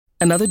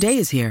Another day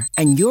is here,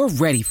 and you're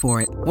ready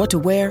for it. What to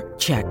wear?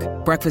 Check.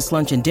 Breakfast,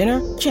 lunch, and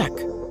dinner? Check.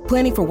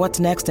 Planning for what's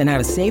next and how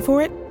to save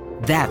for it?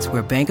 That's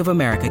where Bank of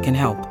America can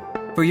help.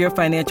 For your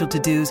financial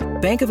to-dos,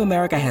 Bank of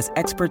America has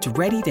experts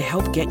ready to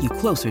help get you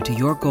closer to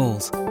your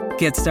goals.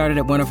 Get started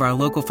at one of our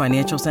local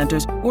financial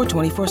centers or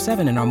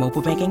 24/7 in our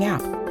mobile banking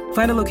app.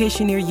 Find a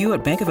location near you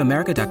at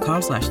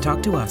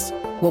bankofamerica.com/talktous.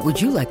 What would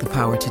you like the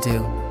power to do?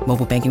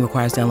 Mobile banking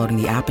requires downloading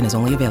the app and is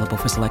only available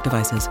for select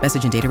devices.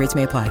 Message and data rates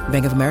may apply.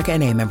 Bank of America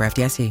N.A., member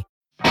FDIC.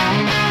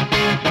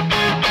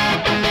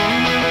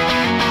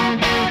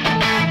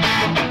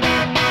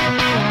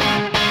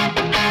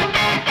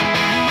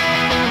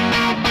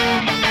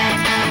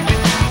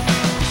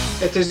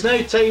 It is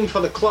now time for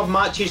the club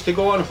matches to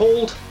go on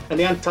hold and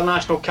the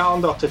international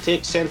calendar to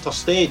take centre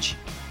stage.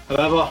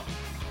 However,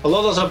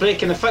 although there's a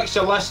break in the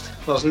fixture list,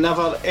 there's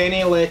never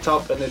any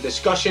let-up in the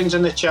discussions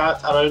and the chat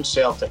around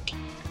Celtic.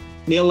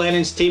 Neil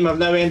Lennon's team have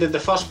now ended the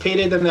first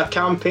period in their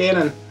campaign,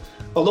 and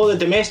although the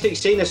domestic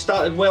scene has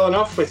started well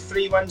enough with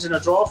 3 wins and a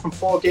draw from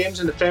 4 games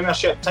in the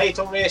Premiership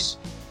title race,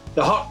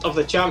 the hurt of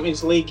the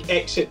Champions League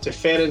exit to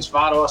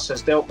Ferencváros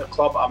has dealt the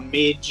club a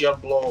major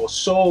blow.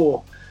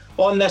 So,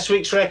 on this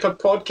week's Record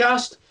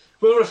podcast,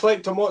 we'll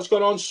reflect on what's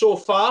gone on so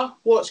far,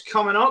 what's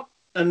coming up,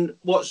 and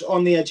what's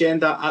on the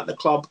agenda at the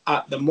club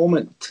at the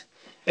moment.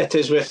 It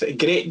is with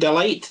great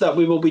delight that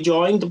we will be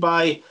joined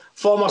by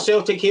former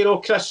Celtic hero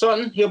Chris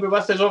Sutton. He'll be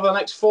with us over the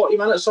next 40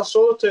 minutes or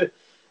so to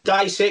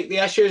dissect the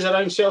issues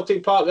around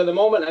Celtic Park at the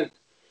moment, and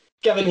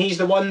given he's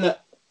the one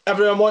that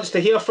everyone wants to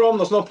hear from,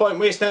 there's no point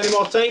wasting any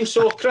more time.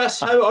 So Chris,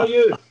 how are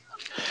you?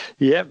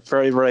 Yeah,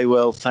 very, very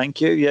well,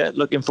 thank you. Yeah,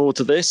 looking forward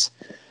to this.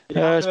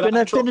 It's been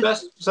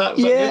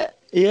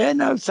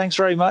no, thanks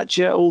very much.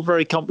 Yeah, all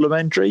very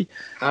complimentary.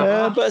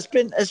 But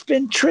it's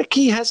been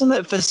tricky, hasn't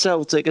it, for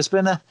Celtic? It's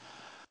been a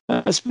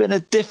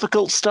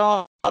difficult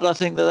start. I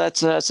think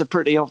that's a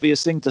pretty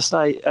obvious thing to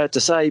say,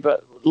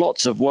 but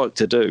lots of work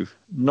to do.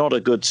 Not a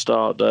good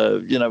start,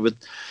 with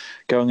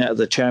going out of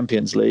the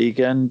Champions League,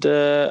 and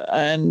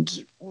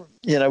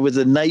with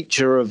the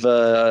nature of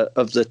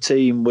the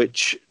team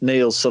which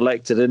Neil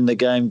selected in the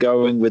game,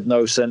 going with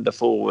no centre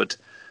forward.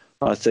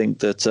 I think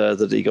that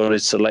he got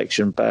his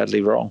selection badly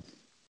wrong.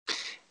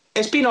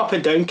 It's been up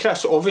and down,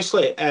 Chris.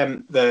 Obviously,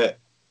 the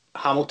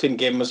Hamilton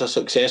game was a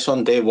success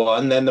on day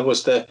one. Then there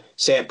was the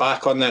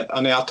setback on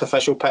the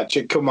artificial pitch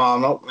at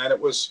Kilmarnock. And then it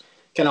was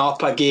kind of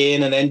up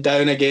again and then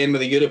down again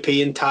with the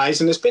European ties.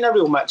 And it's been a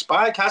real mixed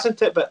bag,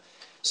 hasn't it? But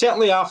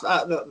certainly after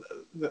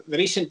the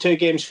recent 2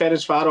 games,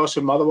 Ferencváros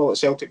and Motherwell at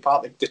Celtic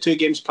Park, the 2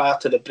 games prior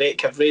to the break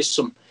have raised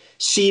some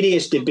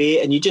serious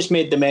debate. And you just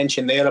made the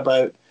mention there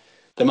about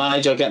the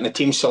manager getting the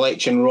team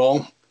selection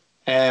wrong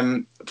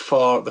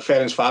for the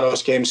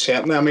Ferencváros game,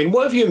 certainly. I mean,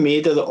 what have you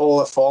made of all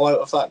the fallout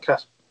of that,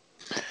 Chris?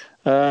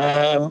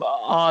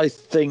 I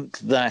think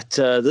that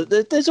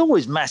there's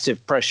always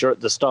massive pressure at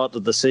the start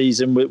of the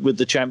season with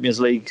the Champions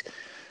League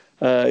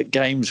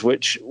games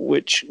which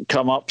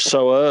come up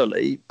so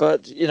early.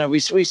 But,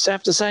 we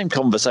have the same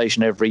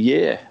conversation every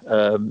year.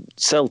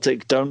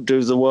 Celtic don't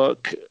do the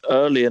work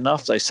early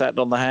enough. They sat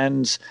on the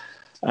hands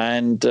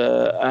and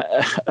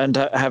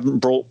haven't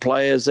brought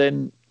players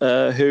in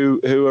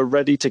who are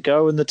ready to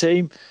go in the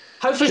team.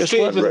 How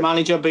frustrated would the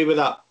manager be with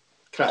that,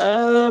 Chris?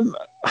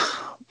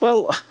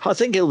 Well, I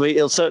think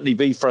he'll certainly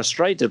be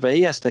frustrated, but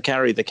he has to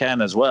carry the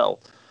can as well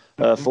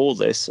for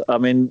this. I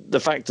mean,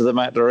 the fact of the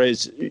matter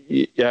is,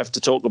 you have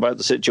to talk about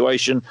the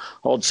situation.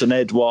 Odsonne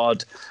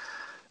Edouard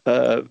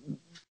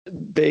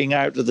being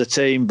out of the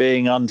team,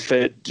 being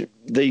unfit,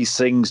 these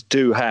things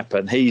do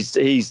happen. He's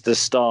the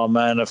star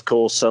man. Of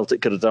course,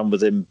 Celtic could have done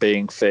with him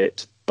being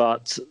fit.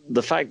 But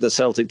the fact that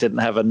Celtic didn't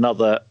have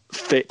another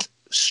fit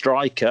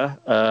striker,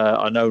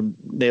 I know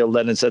Neil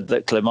Lennon said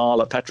that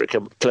Patrick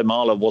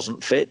Klimala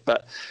wasn't fit,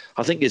 but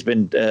I think he's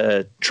been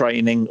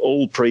training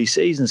all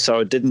pre-season,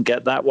 so I didn't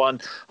get that one.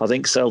 I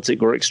think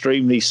Celtic were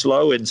extremely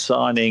slow in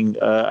signing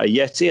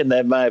Ajeti, and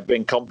there may have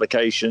been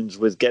complications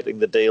with getting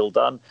the deal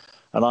done.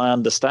 And I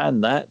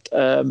understand that.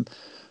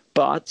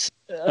 But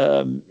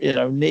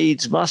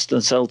needs must,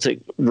 and Celtic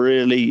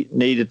really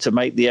needed to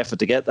make the effort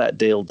to get that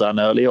deal done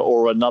earlier,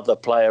 or another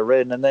player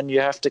in, and then you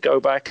have to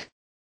go back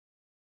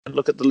and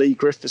look at the Lee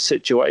Griffiths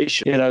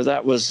situation.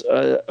 That was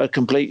a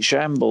complete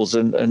shambles,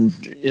 and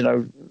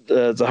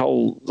the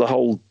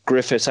whole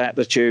Griffiths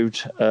attitude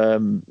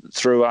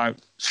throughout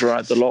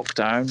the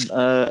lockdown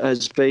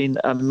has been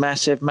a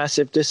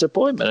massive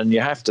disappointment. And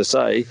you have to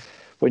say,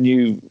 when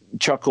you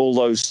chuck all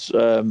those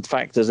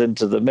factors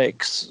into the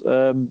mix,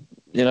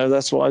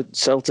 that's why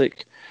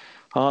Celtic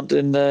aren't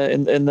in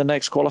the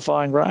next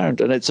qualifying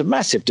round, and it's a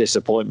massive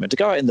disappointment to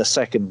go out in the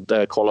second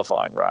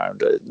qualifying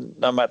round,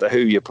 no matter who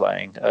you're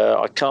playing.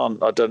 I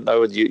don't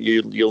know.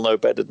 You'll know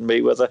better than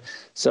me whether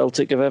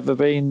Celtic have ever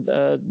been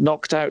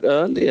knocked out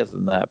earlier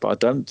than that, but I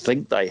don't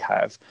think they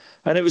have.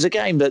 And it was a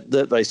game that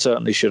they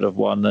certainly should have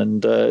won,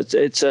 and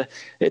it's a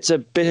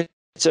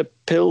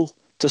pill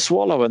to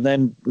swallow. And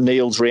then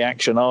Neil's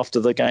reaction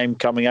after the game,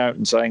 coming out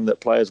and saying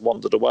that players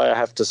wandered away, I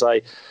have to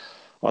say,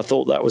 I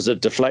thought that was a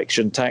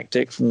deflection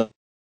tactic from the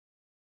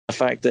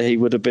fact that he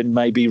would have been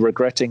maybe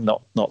regretting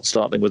not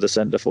starting with a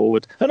centre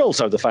forward, and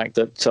also the fact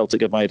that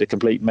Celtic have made a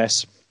complete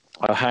mess,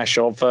 a hash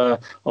of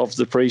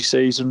the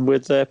pre-season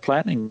with their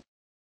planning.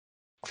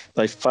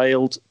 They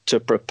failed to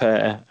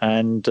prepare,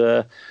 and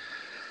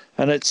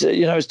it's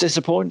it's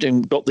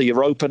disappointing. Got the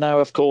Europa now,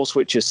 of course,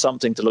 which is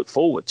something to look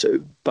forward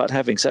to. But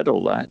having said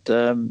all that,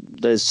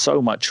 there's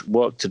so much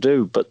work to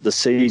do. But the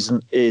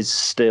season is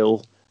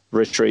still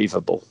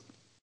retrievable.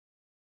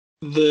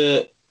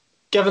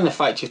 Given the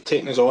fact you've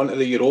taken us on to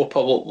the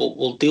Europa,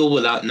 we'll deal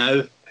with that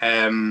now.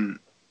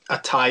 A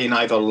tie in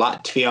either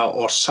Latvia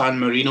or San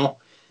Marino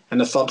in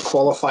the third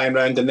qualifying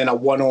round, and then a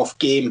one-off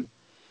game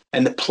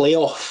in the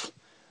playoff,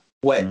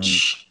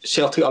 which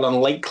Celtic are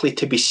unlikely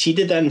to be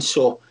seeded in.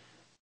 So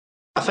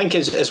I think,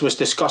 as was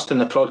discussed in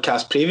the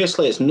podcast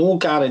previously, it's no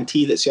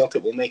guarantee that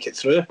Celtic will make it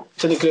through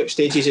to the group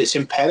stages. It's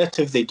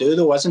imperative they do,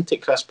 though, isn't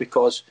it, Chris?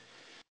 Because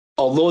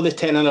although the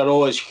 10 in a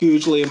row is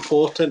hugely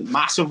important,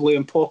 massively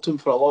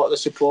important for a lot of the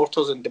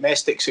supporters, and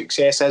domestic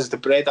success is the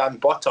bread and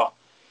butter,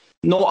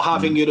 not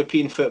having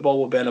European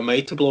football would be an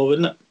almighty blow,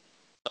 wouldn't it?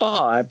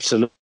 Oh,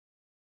 absolutely.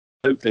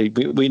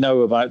 We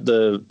know about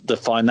the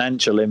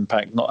financial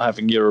impact not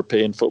having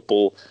European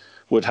football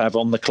would have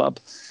on the club.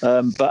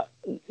 But,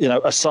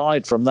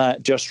 aside from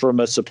that, just from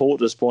a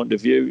supporter's point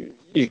of view,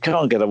 you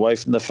can't get away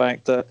from the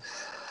fact that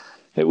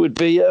it would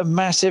be a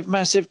massive,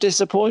 massive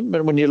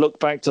disappointment when you look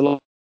back to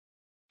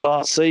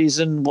last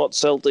season, what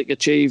Celtic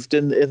achieved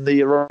in the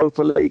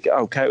Europa League.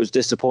 Okay, it was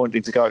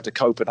disappointing to go out to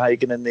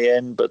Copenhagen in the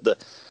end, but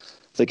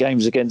the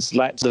games against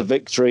Lazio, the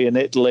victory in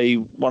Italy,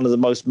 one of the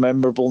most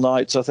memorable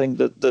nights I think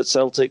that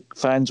Celtic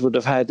fans would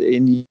have had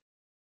in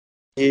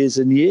years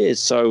and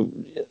years. So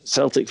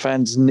Celtic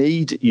fans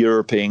need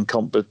European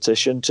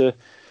competition to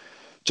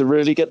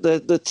really get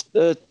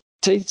the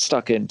teeth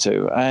stuck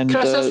into. And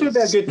Chris, this would be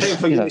a good time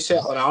for you to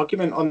settle an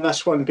argument on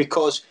this one,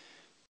 because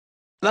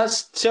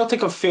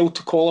Celtic have failed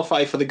to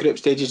qualify for the group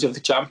stages of the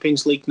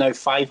Champions League now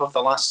 5 of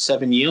the last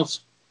 7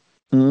 years.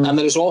 And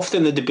there is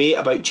often the debate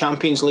about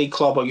Champions League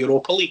club or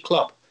Europa League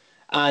club.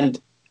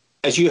 And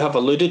as you have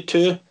alluded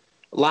to,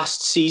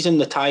 last season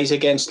the ties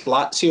against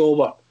Lazio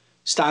were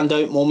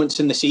standout moments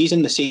in the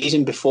season. The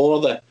season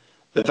before, the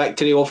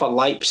victory over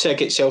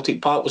Leipzig at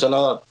Celtic Park was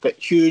another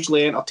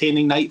hugely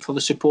entertaining night for the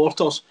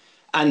supporters.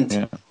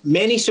 And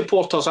many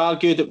supporters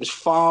argued it was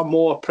far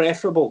more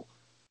preferable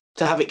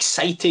to have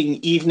exciting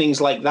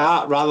evenings like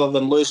that rather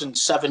than losing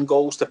 7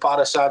 goals to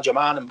Paris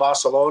Saint-Germain and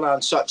Barcelona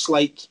and such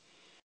like.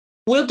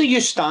 Where do you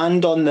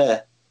stand on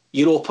the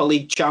Europa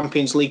League,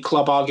 Champions League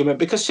club argument?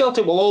 Because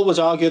Celtic will always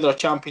argue they're a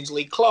Champions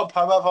League club.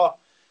 However,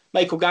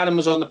 Michael Gannon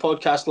was on the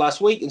podcast last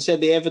week and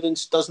said the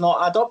evidence does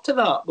not add up to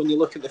that when you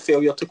look at the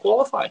failure to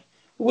qualify.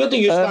 Where do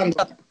you stand?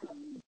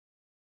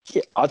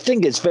 Yeah, I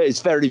think it's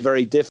very,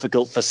 very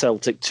difficult for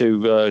Celtic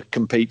to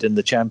compete in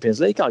the Champions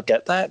League. I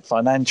get that.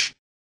 Financially,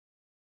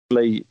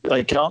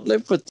 they can't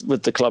live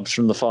with the clubs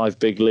from the 5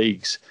 big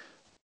leagues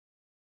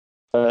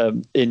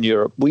in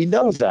Europe. We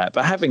know that.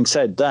 But having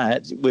said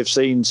that, we've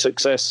seen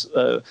success,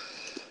 over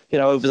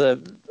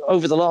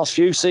the last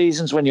few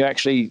seasons when you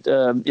actually,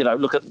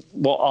 look at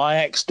what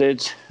Ajax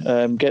did,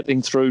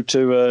 getting through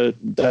to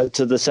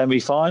the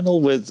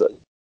semi-final with,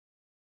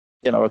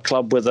 a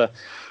club with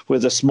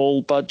a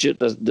small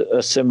budget,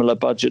 a similar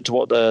budget to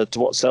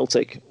what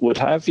Celtic would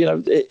have.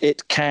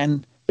 It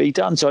can be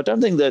done. So I don't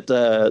think that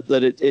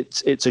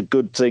it's a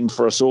good thing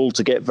for us all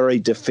to get very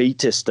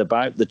defeatist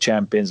about the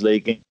Champions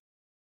League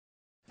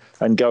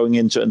and going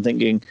into it and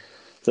thinking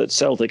that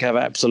Celtic have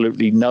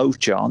absolutely no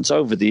chance.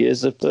 Over the years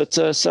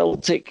that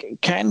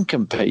Celtic can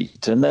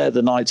compete, and they're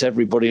the nights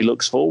everybody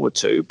looks forward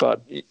to.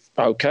 But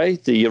okay,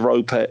 the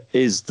Europa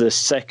is the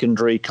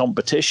secondary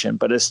competition,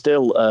 but it's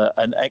still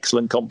an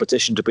excellent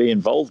competition to be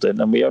involved in.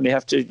 And we only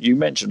have to, you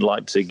mentioned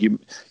Leipzig,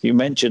 you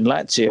mentioned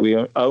Lazio, we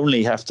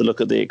only have to look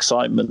at the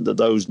excitement that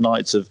those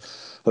nights have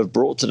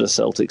brought to the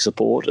Celtic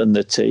support and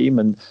the team,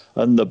 and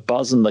the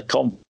buzz and the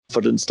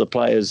confidence the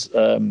players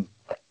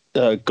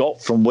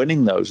got from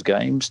winning those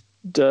games,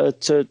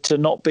 to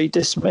not be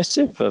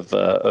dismissive of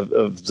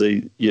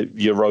the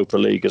Europa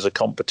League as a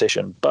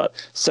competition. But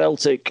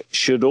Celtic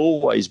should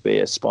always be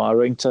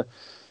aspiring to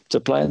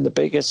play in the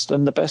biggest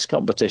and the best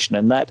competition,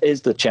 and that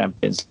is the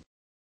Champions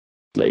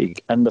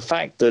League. And the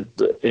fact that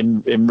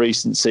in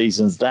recent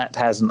seasons that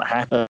hasn't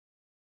happened,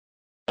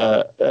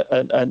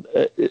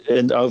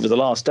 and over the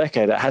last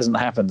decade it hasn't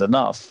happened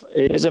enough,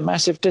 it is a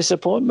massive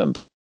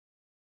disappointment.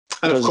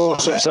 And of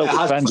course,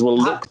 Celtic fans will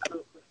look.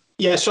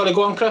 Yeah, sorry,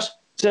 go on, Chris.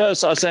 So I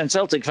was saying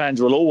Celtic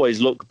fans will always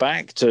look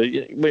back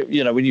to,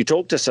 when you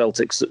talk to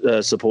Celtic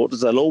supporters,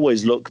 they'll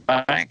always look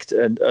back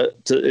and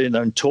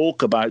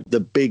talk about the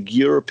big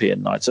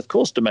European nights. Of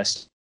course,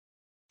 domestic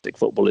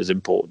football is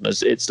important,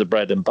 as it's the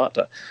bread and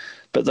butter.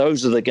 But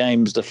those are the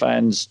games the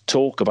fans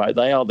talk about.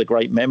 They are the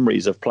great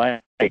memories of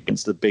playing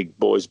against the big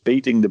boys,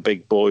 beating the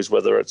big boys,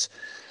 whether it's,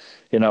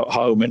 at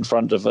home in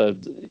front of a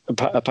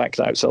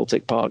packed out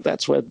Celtic Park.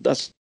 That's what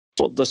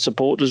the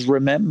supporters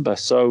remember.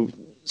 So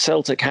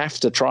Celtic have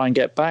to try and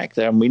get back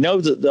there. And we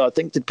know that, I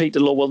think that Peter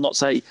Law will not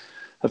say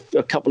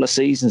a couple of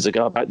seasons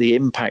ago about the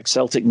impact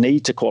Celtic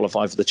need to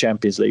qualify for the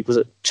Champions League. Was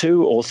it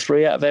 2 or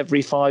 3 out of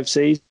every 5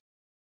 seasons?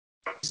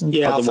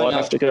 Yeah, otherwise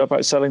have to go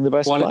about selling the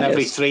best one players. in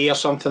every 3 or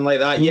something like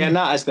that. Yeah, and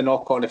that is the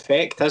knock-on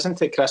effect,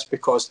 isn't it, Chris?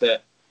 Because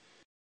the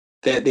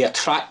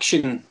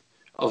attraction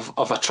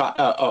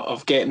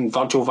of getting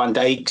Virgil van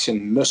Dijks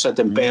and Moussa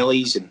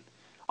Dembele's and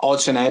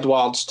Odsonne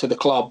Edouards to the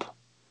club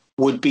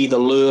would be the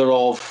lure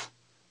of,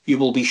 you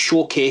will be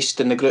showcased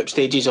in the group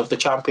stages of the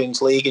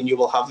Champions League and you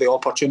will have the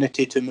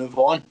opportunity to move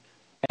on.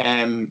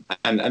 And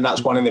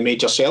that's one of the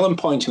major selling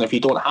points. And if you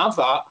don't have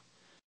that,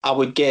 I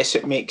would guess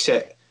it makes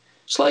it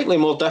slightly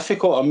more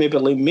difficult, or maybe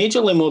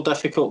majorly more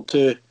difficult,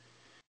 to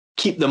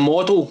keep the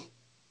model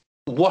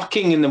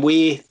working in the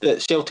way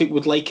that Celtic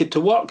would like it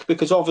to work.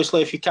 Because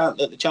obviously, if you can't,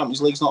 that the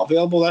Champions League's not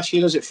available this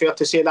year, is it fair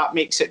to say that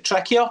makes it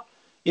trickier?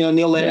 You know,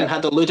 Neil Lennon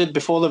had alluded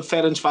before the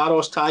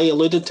Ferencváros tie,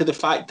 alluded to the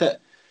fact that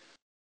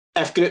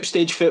if group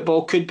stage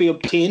football could be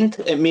obtained,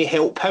 it may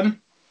help him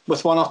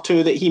with 1 or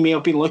 2 that he may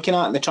have been looking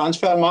at in the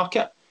transfer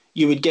market.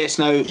 You would guess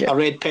now a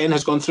red pen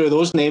has gone through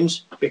those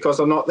names because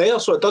they're not there,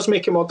 so it does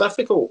make it more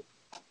difficult.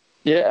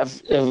 Yeah,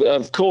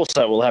 of course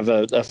that will have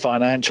a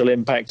financial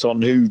impact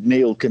on who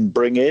Neil can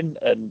bring in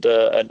and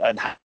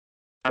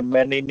how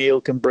many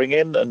Neil can bring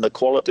in and the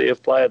quality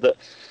of player that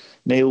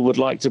Neil would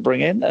like to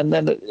bring in. And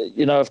then,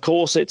 you know, of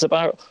course, it's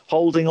about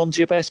holding on to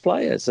your best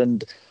players.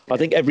 And I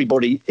think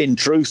everybody in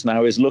truth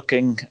now is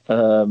looking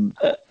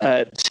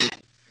at,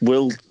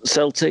 will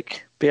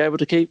Celtic be able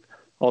to keep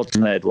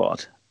Odsonne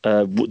Edouard?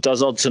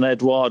 Does Odsonne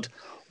Edouard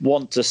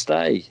want to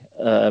stay?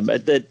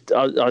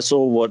 I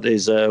saw what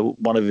is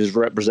one of his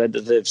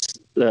representatives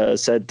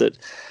said that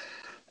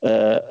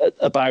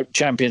about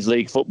Champions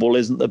League football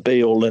isn't the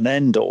be all and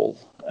end all,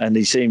 and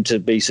he seemed to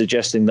be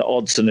suggesting that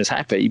Odsonne is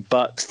happy,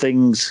 but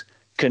things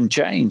can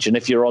change. And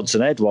if you're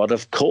Odsonne Edouard,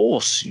 of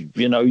course,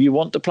 you know, you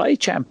want to play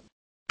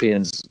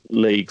Champions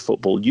League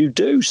football. You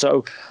do.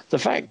 So the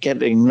fact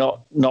getting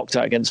knocked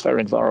out against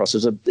Ferencváros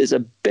is a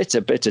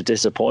bitter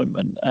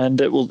disappointment,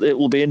 and it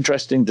will be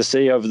interesting to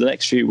see over the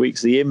next few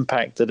weeks the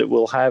impact that it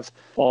will have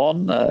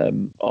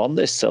on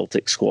this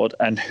Celtic squad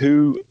and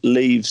who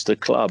leaves the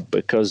club.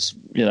 Because,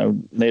 you know,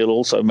 Neil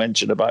also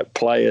mentioned about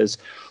players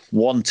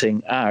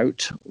wanting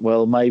out.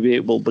 Well, maybe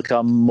it will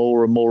become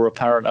more and more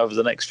apparent over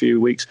the next few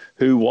weeks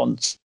who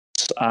wants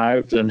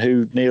out and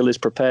who Neil is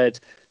prepared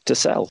to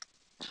sell.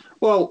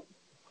 Well,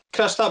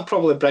 Chris, that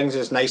probably brings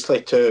us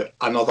nicely to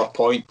another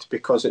point,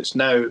 because it's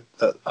now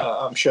that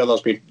I'm sure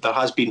there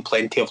has been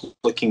plenty of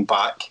looking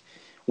back.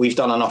 We've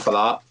done enough of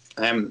that.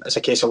 It's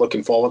a case of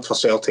looking forward for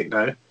Celtic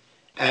now.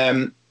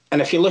 And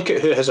if you look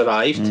at who has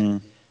arrived,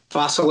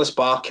 Vasilis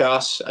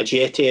Barkas,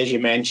 Ajeti, as you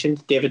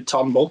mentioned, David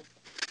Turnbull,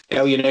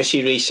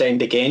 Elyounoussi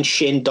re-signed again,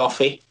 Shane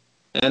Duffy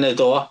in the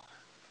door.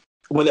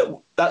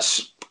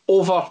 That's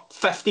over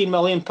 £15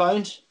 million,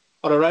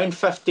 or around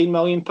 £15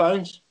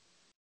 million.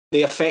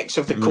 The effects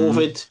of the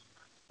COVID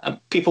and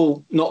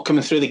people not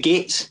coming through the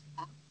gates,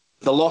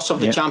 the loss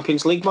of the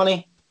Champions League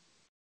money.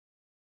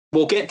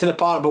 We'll get to the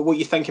part about what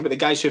you think about the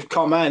guys who've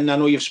come in. I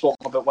know you've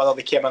spoken about whether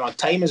they came in on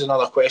time is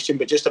another question,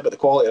 but just about the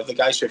quality of the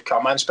guys who've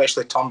come in,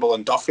 especially Turnbull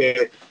and Duffy,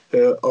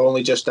 who are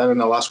only just in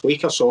the last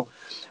week or so.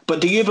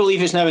 But do you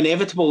believe it's now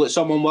inevitable that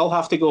someone will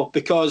have to go?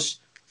 Because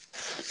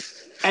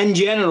in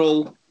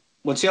general,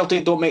 when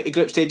Celtic don't make the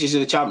group stages of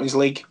the Champions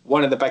League,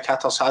 one of the big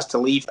hitters has to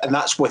leave, and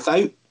that's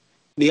without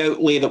the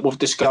outlay that we've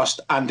discussed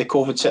and the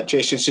COVID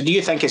situation. So do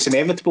you think it's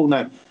inevitable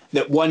now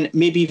that one,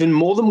 maybe even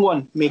more than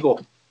one, may go?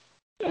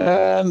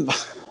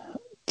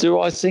 Do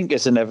I think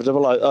it's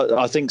inevitable?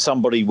 I think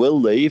somebody will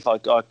leave.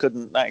 I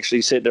couldn't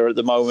actually sit there at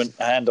the moment,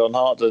 hand on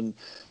heart, and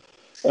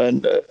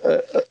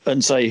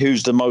say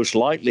who's the most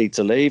likely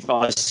to leave.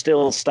 I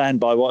still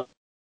stand by what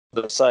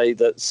I say,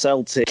 that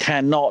Celtic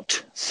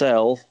cannot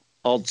sell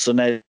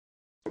Odsonne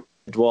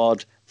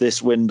Edouard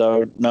this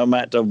window, no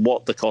matter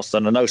what the cost.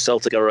 And I know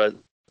Celtic are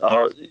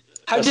how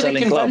do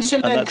they convince him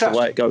then, and that's the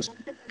way it goes.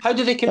 How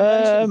do they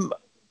convince him?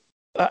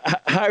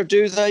 How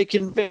do they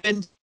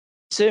convince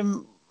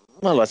him?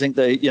 Well, I think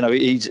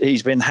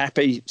he's been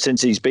happy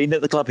since he's been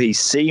at the club. He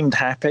seemed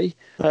happy.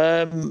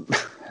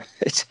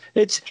 It's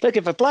look,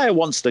 if a player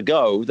wants to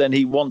go, then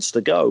he wants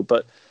to go.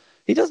 But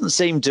he doesn't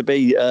seem to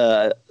be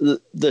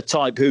the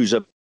type who's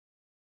a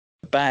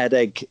bad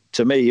egg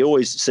to me. He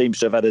always seems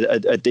to have had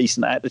a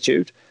decent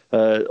attitude.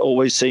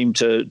 Always seemed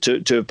to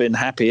have been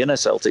happy in a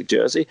Celtic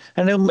jersey,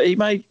 and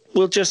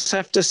we'll just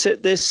have to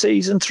sit this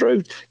season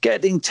through.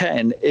 Getting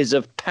 10 is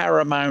of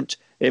paramount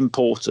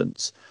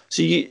importance.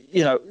 So you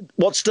know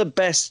what's the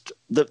best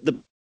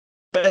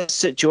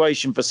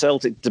situation for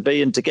Celtic to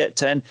be in to get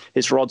 10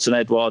 is for Odsonne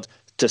Edouard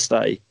to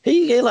stay.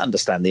 He'll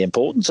understand the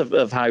importance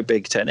of how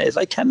big 10 is.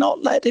 They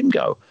cannot let him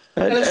go.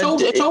 And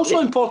it's also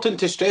important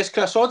to stress,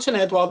 Chris, Odsonne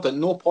Edouard at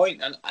no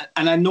point,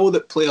 and I know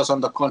that players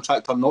under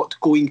contract are not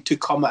going to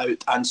come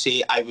out and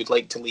say, I would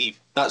like to leave.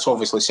 That's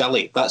obviously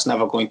silly. That's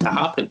never going to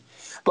happen.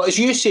 But as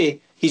you say,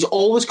 he's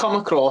always come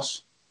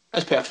across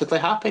as perfectly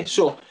happy.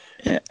 So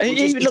Yeah.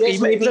 He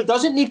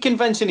doesn't need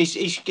convincing.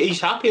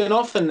 He's happy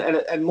enough,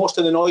 and most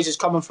of the noise is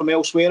coming from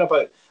elsewhere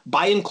about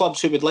buying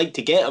clubs who would like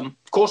to get him.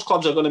 Of course,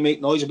 clubs are going to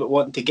make noise about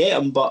wanting to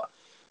get him, but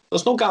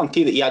there's no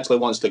guarantee that he actually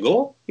wants to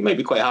go. He might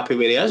be quite happy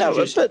where he is. No,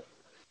 but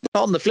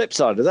on the flip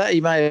side of that,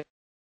 he may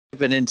have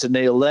been into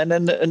Neil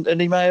Lennon, and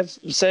he may have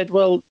said,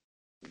 well,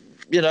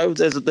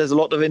 there's a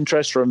lot of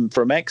interest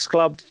from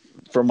ex-club,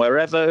 from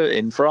wherever,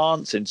 in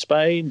France, in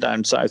Spain,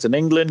 down south in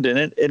England,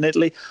 in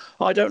Italy.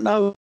 I don't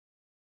know.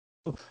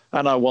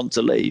 And I want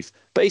to leave.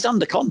 But he's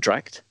under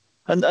contract.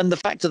 And the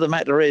fact of the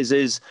matter is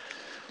this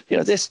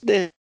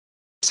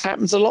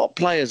happens a lot.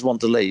 Players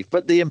want to leave.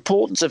 But the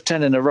importance of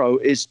 10 in a row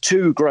is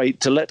too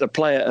great to let a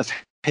player of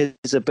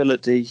his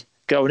ability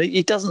go. And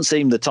he doesn't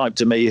seem the type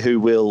to me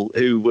who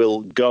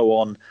will go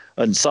on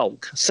and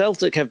sulk.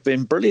 Celtic have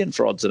been brilliant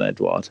for Odsonne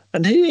Edouard.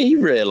 And he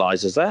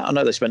realises that. I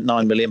know they spent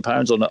 £9 million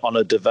on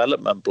a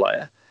development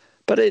player.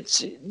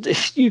 But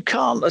you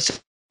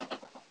can't...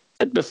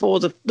 Before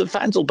the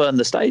fans will burn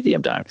the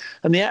stadium down.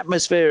 And the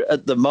atmosphere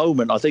at the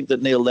moment, I think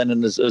that Neil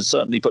Lennon has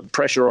certainly put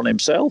pressure on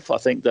himself. I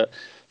think that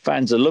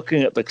fans are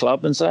looking at the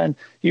club and saying,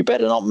 you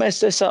better not mess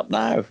this up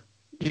now.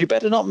 You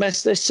better not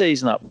mess this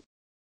season up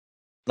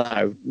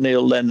now,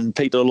 Neil Lennon,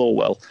 Peter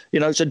Lawwell.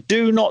 So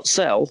do not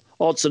sell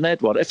Odsonne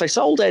Edouard. If they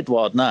sold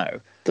Edouard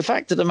now, the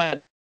fact of the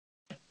matter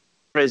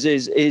is a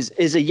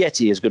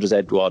Yeti as good as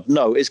Edouard?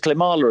 No. Is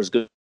Klimala as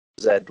good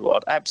as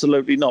Edouard?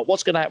 Absolutely not.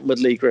 What's going to happen with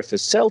Lee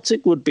Griffiths?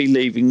 Celtic would be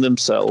leaving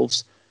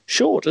themselves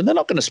short, and they're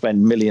not going to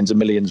spend millions and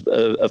millions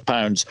of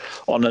pounds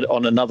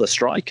on another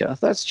striker.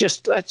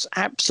 That's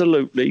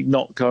absolutely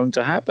not going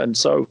to happen.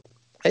 So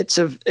it's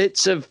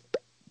of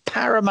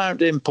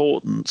paramount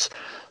importance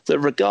that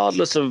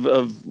regardless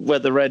of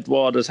whether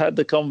Edouard has had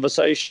the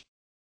conversation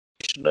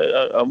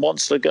and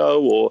wants to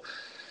go or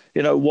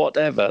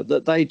whatever,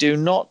 that they do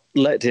not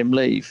let him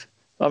leave.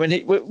 I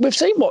mean, we've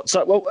seen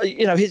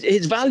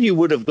his value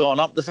would have gone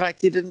up the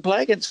fact he didn't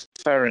play against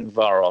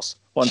Ferencváros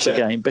once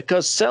again,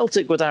 because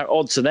Celtic without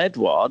Odsonne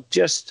Edouard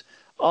just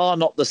are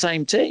not the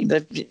same team.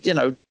 They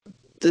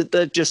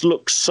just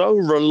look so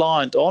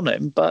reliant on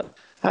him. But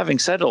having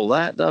said all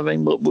that, I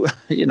mean,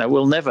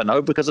 we'll never know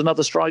because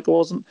another striker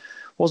wasn't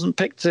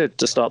picked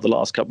to start the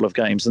last couple of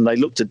games, and they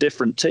looked a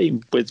different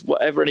team with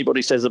whatever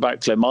anybody says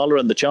about Klimala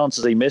and the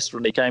chances he missed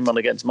when he came on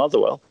against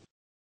Motherwell.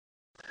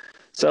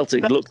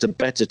 Celtic looked a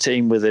better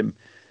team with him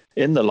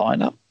in the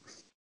lineup.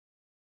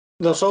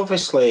 There's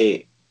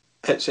obviously,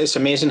 it's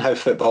amazing how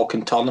football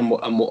can turn, and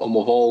we've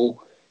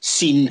all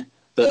seen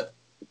that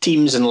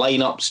teams and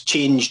lineups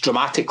change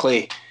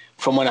dramatically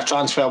from when a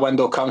transfer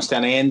window comes to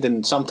an end,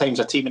 and sometimes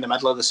a team in the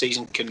middle of the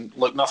season can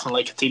look nothing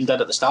like a team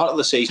did at the start of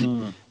the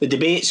season. The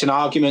debates and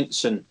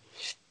arguments and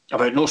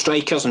about no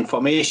strikers and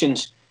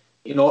formations,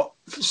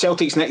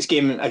 Celtic's next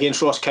game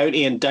against Ross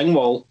County in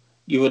Dingwall,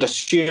 you would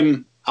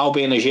assume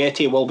Albion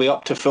Ajeti will be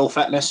up to full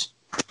fitness.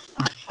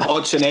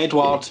 Odsonne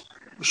Edouard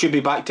should be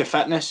back to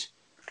fitness.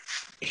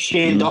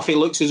 Shane Duffy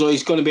looks as though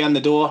he's going to be in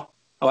the door,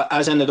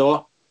 in the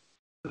door.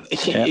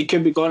 He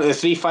could be going to the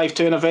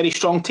 3-5-2 in a very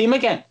strong team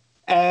again.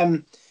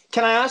 Can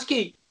I ask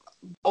you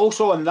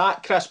also on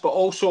that, Chris, but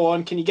also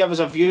on, can you give us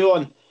a view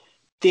on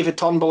David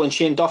Turnbull and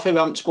Shane Duffy? We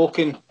haven't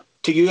spoken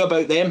to you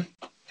about them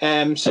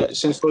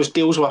since those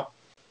deals were.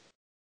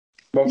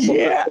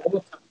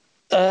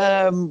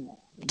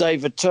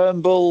 David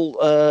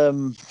Turnbull,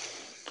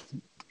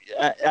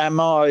 am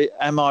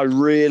I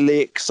really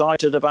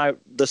excited about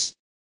the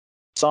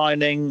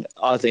signing?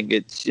 I think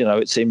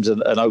it seems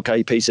an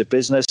okay piece of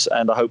business,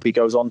 and I hope he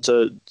goes on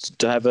to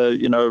have a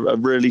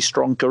really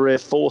strong career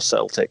for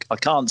Celtic. I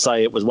can't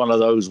say it was one of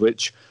those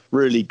which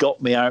really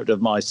got me out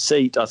of my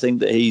seat. I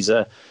think that he's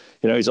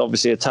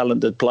obviously a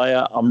talented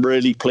player. I'm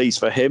really pleased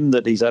for him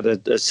that he's had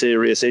a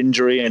serious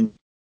injury and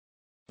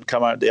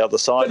come out the other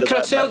side of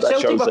that. Celtic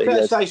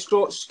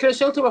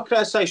were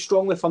criticised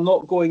strongly for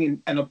not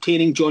going and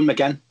obtaining John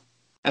McGinn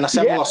in a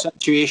similar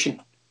situation.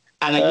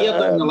 And a year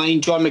down the line,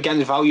 John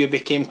McGinn's value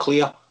became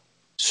clear.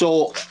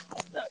 So I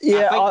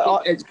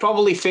think it's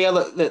probably fair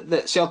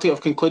that Celtic have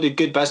concluded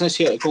good business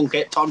here to go and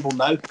get Turnbull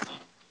now.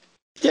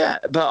 Yeah,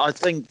 but I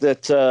think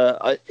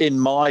that, in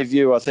my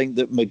view, I think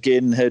that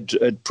McGinn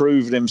had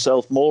proven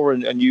himself more,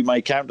 and you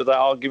may counter that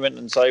argument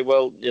and say,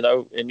 well,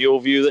 in your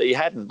view that he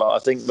hadn't. But I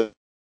think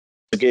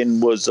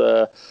McGinn was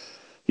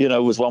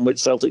one which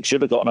Celtic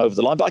should have gotten over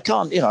the line. But I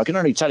can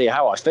only tell you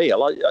how I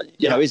feel.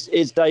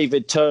 Is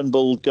David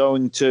Turnbull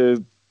going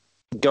to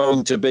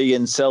be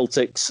in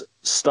Celtic's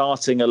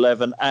starting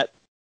 11 at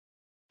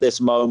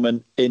this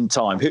moment in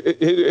time?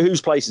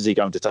 Whose place is he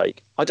going to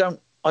take? I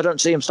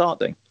don't see him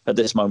starting at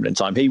this moment in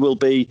time. He will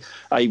be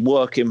a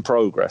work in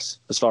progress,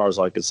 as far as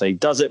I can see.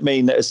 Does it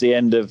mean that it's the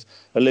end of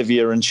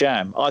Olivier and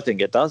Sham? I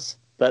think it does.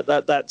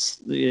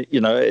 That's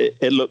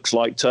it looks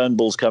like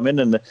Turnbull's come in,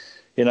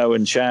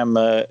 and Sham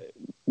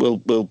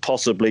will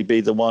possibly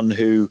be the one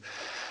who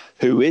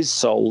is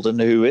sold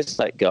and who is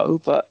let go.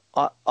 But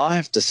I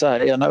have to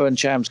say, I know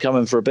Ncham's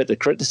coming for a bit of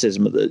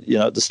criticism at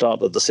the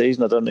start of the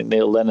season. I don't think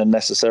Neil Lennon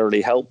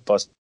necessarily helped by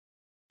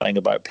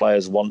about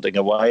players wanting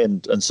away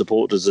and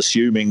supporters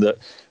assuming that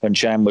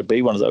Ncham would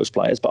be one of those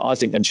players. But I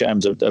think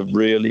Ncham's a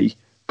really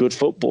good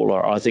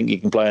footballer. I think he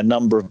can play a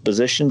number of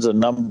positions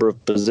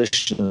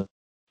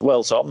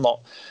well. So I'm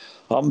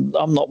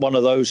not one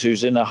of those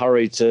who's in a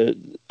hurry to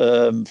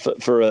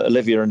for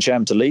Olivier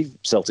Ntcham to leave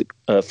Celtic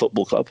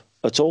Football Club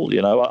at all.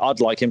 You know, I'd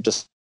like him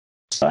to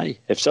stay.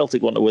 If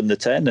Celtic want to win the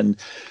 10 and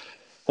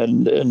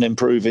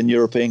improve in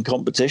European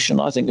competition,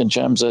 I think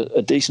Ntcham's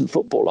a decent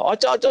footballer.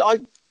 I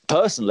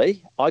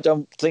personally, I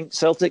don't think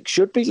Celtic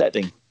should be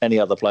letting any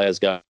other players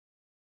go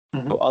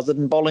other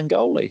than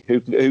Bolingoli,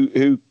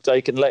 who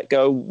they can let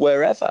go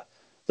wherever.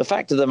 The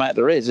fact of the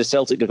matter is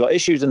Celtic have got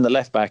issues in the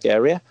left-back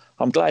area.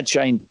 I'm glad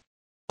Shane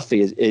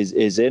Duffy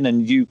is in,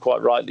 and you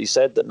quite rightly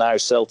said that now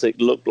Celtic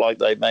look like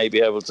they may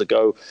be able to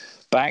go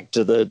back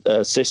to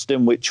the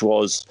system which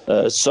was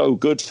so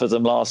good for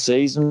them last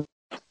season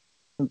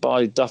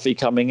by Duffy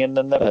coming in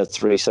and the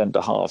 3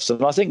 centre-halves.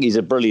 And I think he's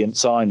a brilliant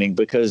signing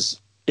because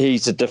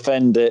he's a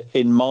defender,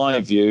 in my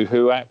view,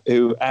 who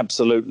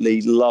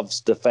absolutely loves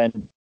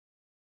defending.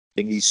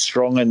 He's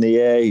strong in the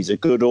air. He's a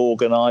good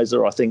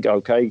organiser. I think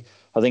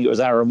it was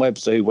Aaron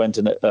Webster who went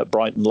in at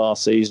Brighton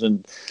last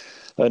season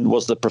and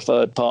was the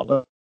preferred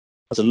partner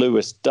to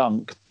Lewis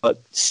Dunk.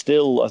 But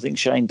still, I think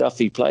Shane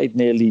Duffy played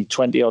nearly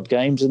 20-odd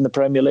games in the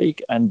Premier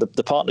League. And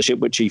the partnership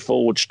which he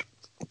forged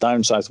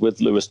down south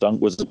with Lewis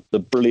Dunk was the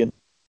brilliant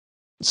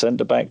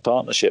centre-back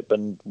partnership,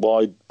 and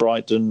why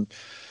Brighton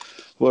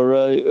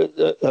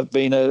have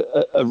been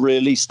a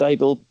really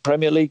stable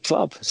Premier League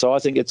club. So I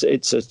think it's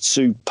a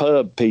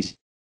superb piece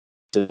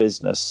of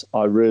business.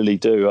 I really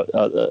do.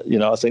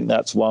 I think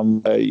that's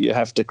one where you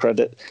have to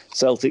credit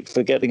Celtic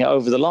for getting it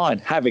over the line.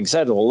 Having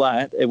said all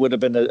that, it would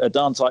have been a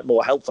darn sight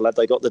more helpful had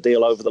they got the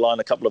deal over the line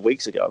a couple of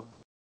weeks ago.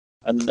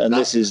 And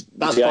this is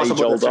the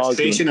age-old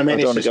argument. I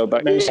don't want to go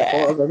back.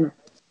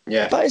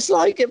 Yeah, but it's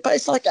like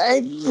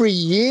every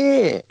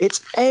year.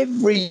 It's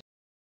every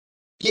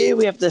year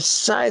we have the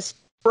South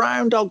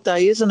Brown Dog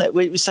Day, isn't it?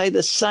 We say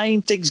the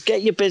same things.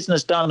 Get your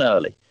business done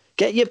early.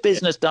 Get your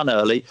business done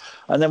early,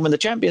 and then when the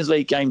Champions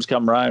League games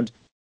come round,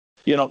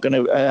 you're not going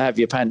to have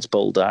your pants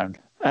pulled down.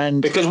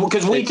 And because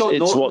we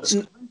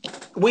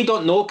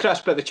don't know,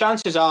 Chris. But the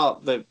chances are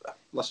that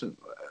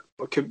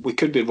we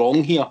could be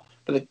wrong here.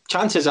 But the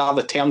chances are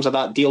the terms of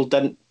that deal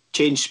didn't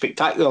change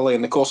spectacularly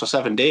in the course of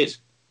 7 days.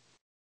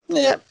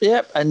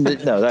 Yeah, and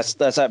no,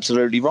 that's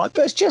absolutely right.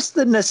 But it's just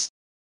the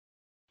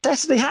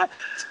necessity.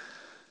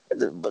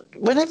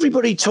 When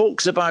everybody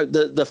talks about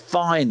the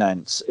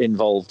finance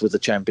involved with the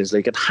Champions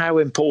League and how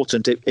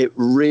important it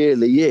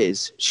really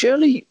is,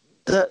 surely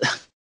the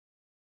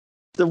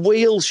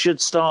wheels should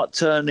start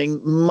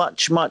turning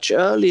much, much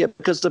earlier,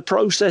 because the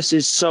process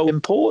is so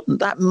important.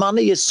 That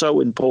money is so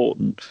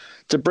important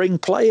to bring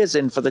players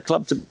in for the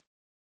club to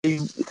be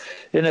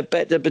in a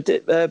better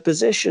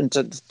position,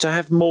 to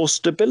have more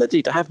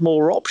stability, to have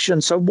more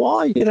options. So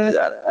why? You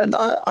know, and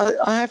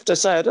I have to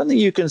say, I don't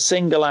think you can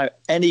single out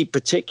any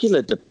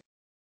particular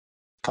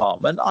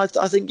department. I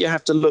think you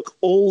have to look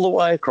all the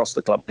way across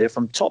the club here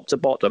from top to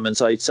bottom and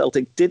say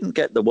Celtic didn't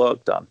get the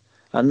work done,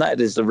 and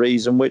that is the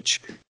reason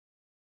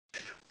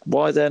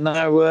why they're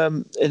now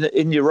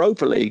in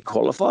Europa League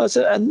qualifiers,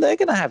 and they're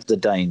going to have the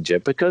danger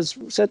because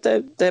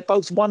they're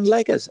both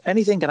one-leggers.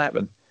 Anything can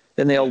happen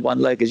in the old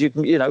one-leggers. You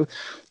can,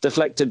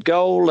 deflected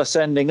goal, a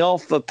sending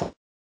off, a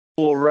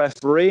poor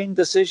refereeing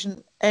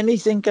decision.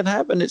 Anything can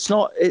happen. It's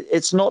not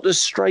as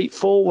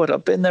straightforward.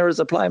 I've been there as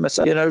a player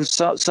myself.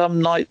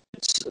 Some nights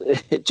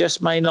it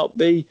just may not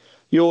be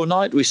your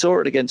night. We saw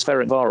it against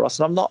Ferencvaros,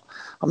 and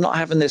I'm not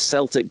having this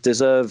Celtic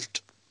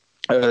deserved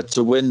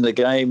to win the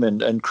game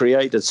and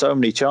created so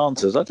many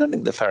chances. I don't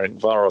think the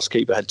Ferencvaros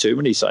keeper had too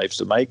many saves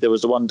to make. There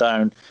was the one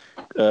down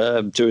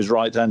to his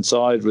right-hand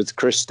side with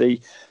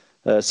Christie,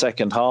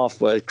 second half,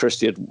 where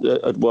Christie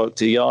had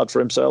worked a yard for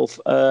himself,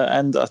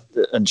 and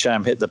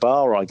Ntcham hit the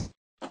bar. I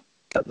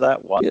get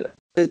that one.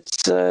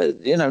 It's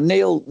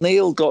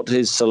Neil got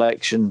his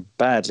selection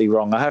badly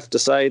wrong. I have to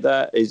say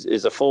that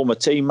is a former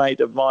teammate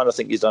of mine. I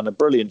think he's done a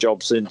brilliant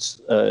job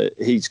since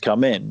he's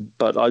come in,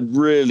 but I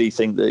really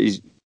think that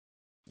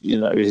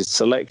his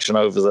selection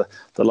over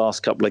the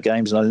last couple of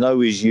games, and I know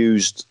he's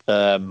used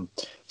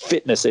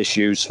fitness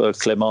issues for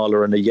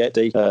Klimala and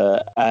Ajeti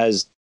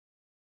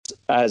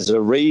as a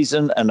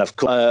reason, and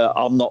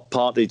I'm not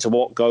party to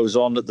what goes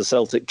on at the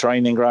Celtic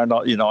training ground.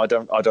 I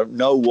don't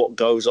know what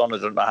goes on. I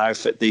don't know how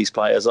fit these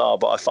players are,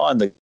 but I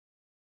find the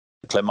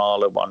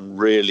Klimala one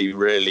really,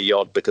 really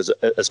odd, because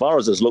as far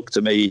as it's looked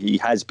to me, he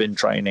has been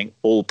training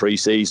all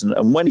pre-season,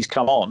 and when he's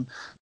come on,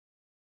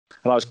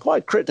 and I was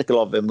quite critical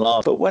of him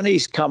last, but when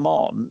he's come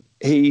on,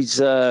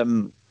 he's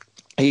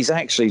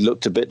actually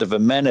looked a bit of a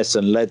menace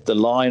and led the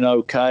line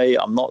okay.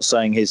 I'm not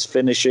saying his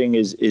finishing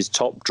is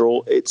top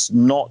draw. It's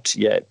not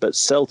yet, but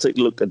Celtic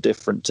look a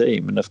different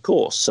team. And of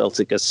course,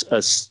 Celtic,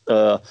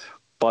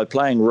 by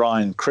playing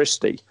Ryan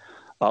Christie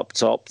up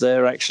top,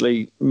 they're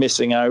actually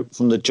missing out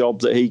from the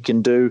job that he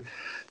can do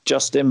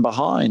just in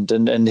behind,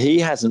 and he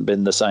hasn't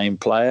been the same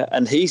player.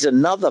 And he's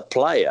another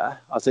player,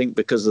 I think,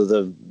 because of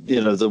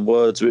the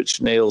words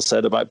which Neil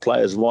said about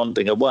players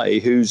wanting away,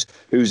 who's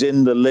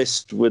in the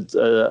list with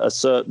a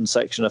certain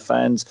section of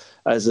fans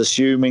as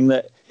assuming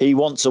that he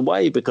wants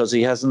away because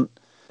he hasn't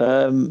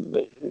signed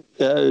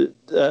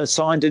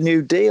a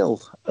new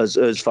deal as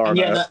far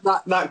as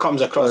that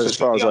comes across as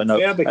far as I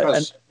know,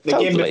 because the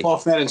game before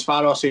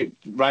Ferencváros,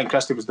 Ryan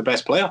Christie was the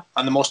best player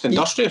and the most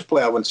industrious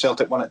player when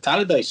Celtic won at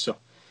Tannadice. So.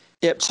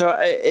 Yep, so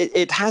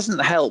it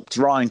hasn't helped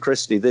Ryan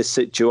Christie, this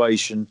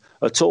situation,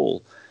 at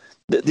all.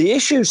 The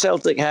issue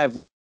Celtic have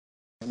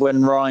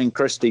when Ryan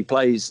Christie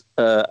plays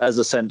as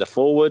a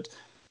centre-forward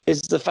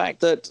is the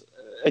fact that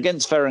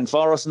against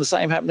Ferencváros, and the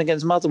same happened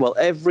against Motherwell,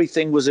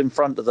 everything was in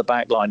front of the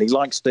back line. He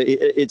likes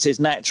it's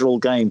his natural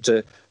game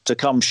to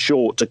come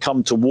short, to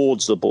come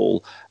towards the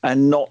ball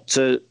and not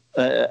to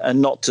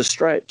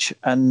stretch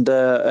and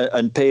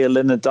peel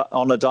in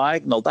on a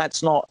diagonal.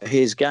 That's not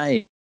his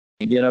game.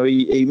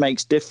 He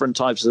makes different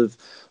types of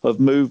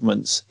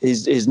movements.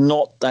 He's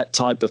not that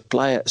type of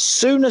player. As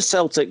soon as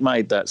Celtic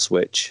made that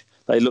switch,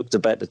 they looked a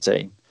better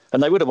team.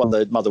 And they would have won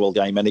the Motherwell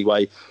game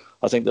anyway.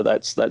 I think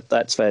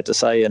that's fair to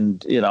say.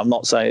 And, I'm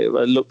not saying it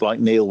looked like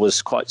Neil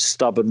was quite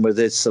stubborn with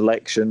his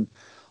selection.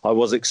 I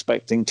was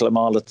expecting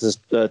Klimala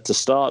to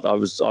start. I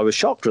was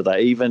shocked with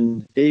that.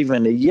 Even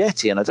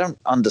Ajeti, and I don't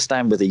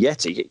understand with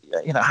Ajeti,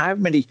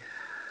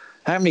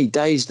 how many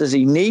days does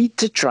he need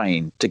to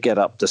train to get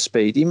up to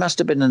speed? He must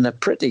have been in a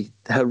pretty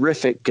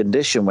horrific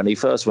condition when he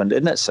first went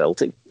in at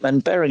Celtic.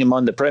 And bearing in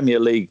mind the Premier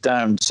League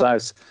down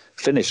south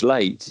finished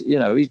late,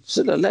 he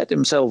sort of let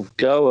himself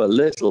go a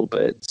little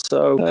bit.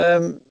 So,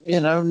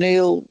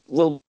 Neil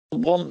will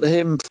want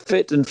him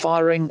fit and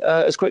firing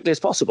as quickly as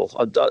possible.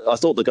 I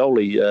thought the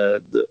goalie,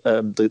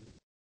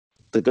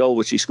 the goal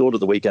which he scored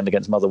at the weekend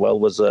against Motherwell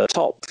was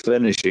top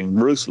finishing,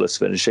 ruthless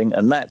finishing,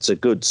 and that's a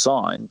good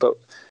sign. But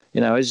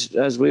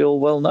as we all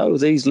well know,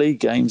 these league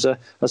games are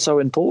so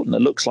important.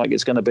 It looks like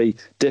it's going to be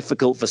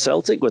difficult for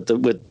Celtic with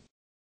the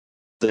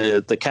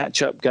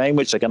catch-up game,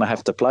 which they're going to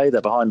have to play. They're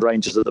behind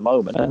Rangers at the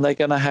moment, and they're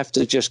going to have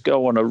to just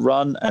go on a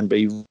run and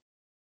be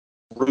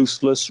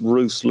ruthless.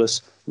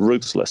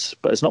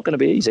 But it's not going to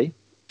be easy.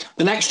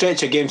 The next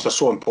stretch of games are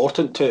so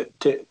important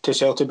to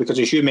Celtic because,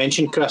 as you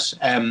mentioned, Chris,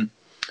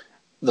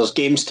 there's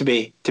games to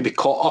be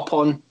caught up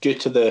on due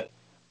to the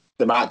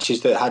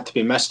matches that had to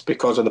be missed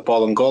because of the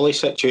Bolingoli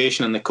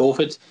situation and the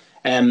COVID.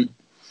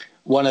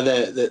 One of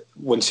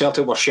when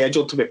Celtic were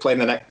scheduled to be playing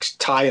the next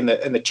tie in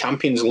the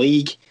Champions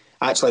League,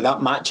 actually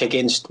that match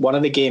one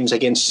of the games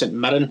against St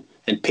Mirren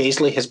and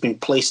Paisley has been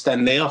placed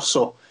in there.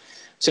 So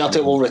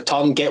Celtic will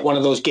return, get one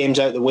of those games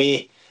out of the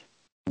way.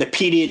 The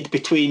period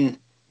between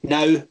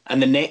now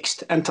and the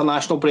next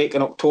international break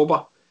in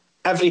October,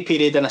 every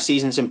period in a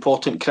season is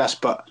important, Chris,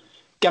 but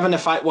given the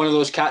fact one of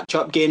those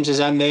catch-up games is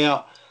in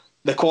there,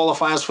 the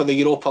qualifiers for the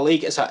Europa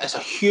League, it's a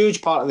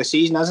huge part of the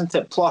season, isn't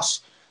it?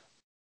 Plus,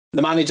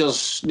 the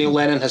managers, Neil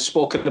Lennon, has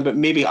spoken about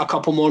maybe a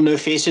couple more new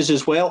faces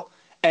as well.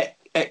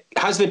 It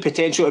has the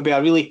potential to be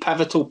a really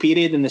pivotal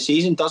period in the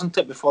season, doesn't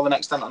it, before the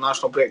next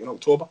international break in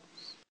October?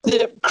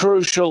 Yeah,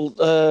 crucial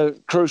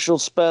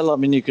spell. I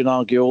mean, you can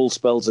argue all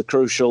spells are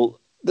crucial.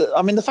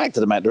 The fact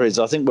of the matter is,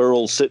 I think we're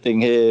all sitting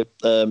here,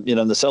 and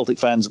the Celtic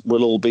fans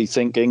will all be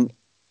thinking,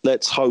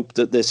 let's hope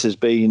that this has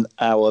been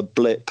our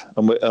blip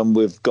and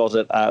we've got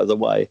it out of the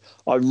way.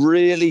 I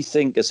really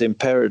think it's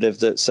imperative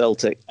that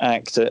Celtic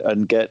act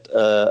and get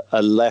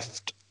a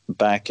left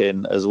back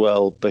in as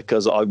well,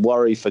 because I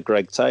worry for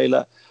Greg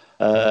Taylor.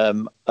 Where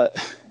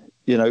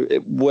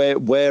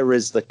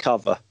is the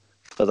cover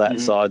for that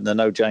side? And I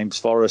know James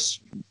Forrest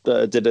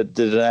did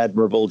an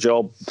admirable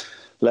job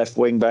left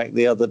wing back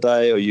the other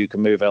day, or you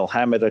can move El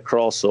Hamid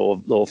across or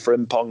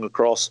Frimpong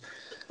across.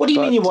 What do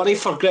you mean you worry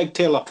for Greg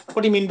Taylor?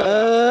 What do you mean by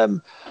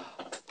that?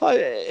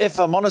 If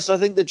I'm honest, I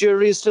think the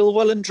jury is still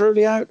well and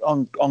truly out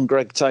on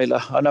Greg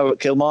Taylor. I know at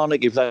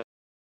Kilmarnock he played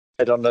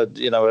on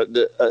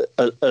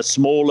a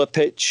smaller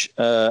pitch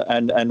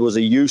and was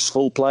a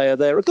useful player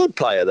there, a good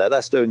player there.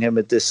 That's doing him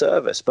a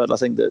disservice. But I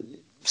think that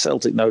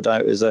Celtic, no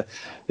doubt, is a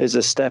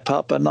step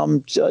up, and I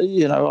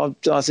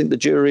think the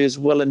jury is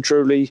well and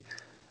truly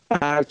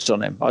out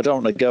on him. I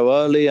don't want to go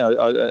early.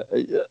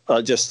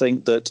 I just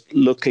think that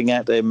looking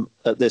at him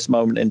at this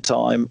moment in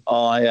time,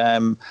 I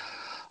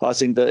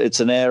think that it's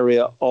an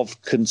area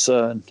of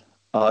concern.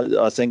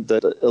 I think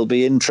that it'll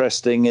be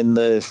interesting in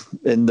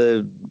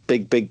the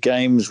big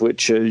games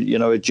which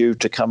are due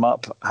to come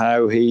up,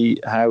 how he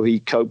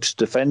copes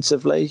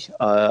defensively.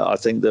 I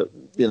think that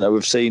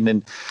we've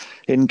seen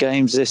in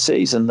games this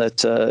season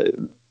that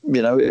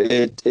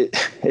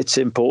it's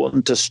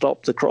important to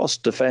stop the cross,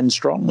 defend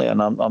strongly,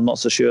 and I'm not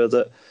so sure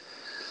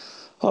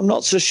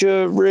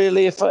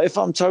really, if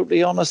I'm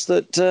totally honest,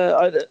 that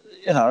I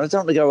don't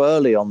want to go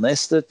early on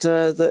this,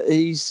 that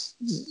he's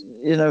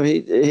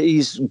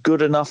he's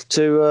good enough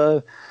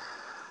to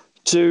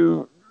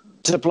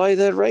play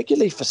there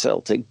regularly for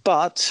Celtic.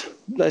 But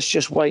let's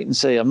just wait and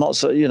see. I'm not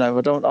so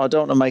I don't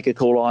want to make a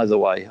call either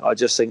way. I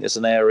just think it's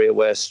an area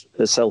where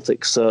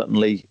Celtic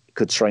certainly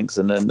could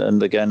strengthen.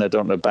 And again, I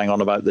don't want to bang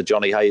on about the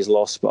Johnny Hayes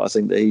loss, but I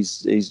think that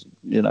he's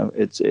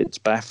it's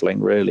baffling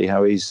really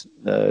how he's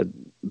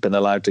been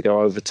allowed to go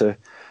over to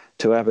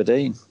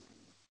Aberdeen.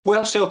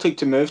 Were Celtic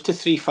to move to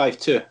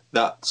 3-5-2,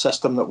 that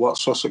system that worked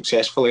so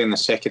successfully in the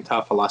second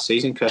half of last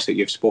season, Chris, that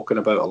you've spoken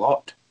about a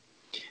lot,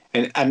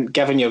 and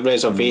given your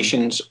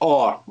reservations,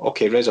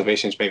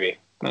 reservations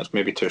that's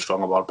maybe too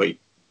strong a word, but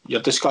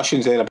your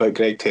discussions there about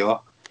Greg Taylor,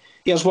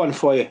 here's one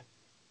for you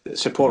that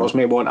supporters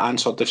may want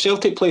answered. If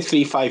Celtic play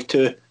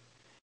 3-5-2,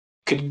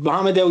 could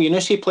Mohamed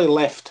Elyounoussi play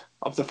left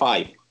of the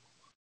five?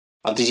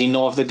 Or does he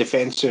not have the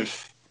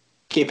defensive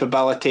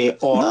capability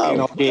or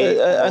energy?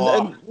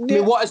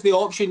 What is the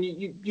option?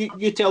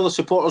 You tell the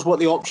supporters what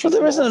the option is.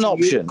 Well, there isn't an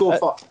option.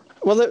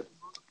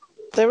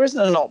 There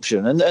isn't an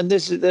option, and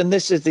this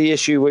is the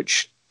issue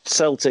which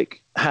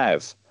Celtic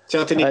have.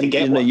 Celtic need to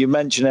get one. You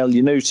mentioned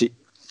Elyounoussi.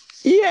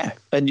 Yeah,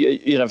 and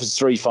if it's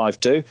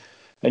 3-5-2,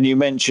 and you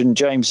mentioned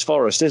James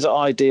Forrest. Is it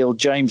ideal?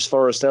 James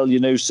Forrest,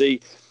 Elyounoussi,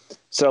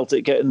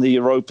 Celtic getting the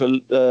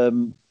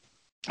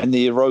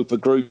Europa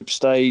group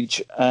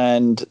stage,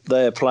 and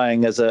they're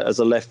playing as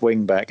a left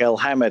wing back. El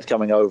Hamed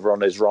coming over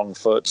on his wrong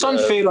foot. It's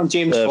unfair on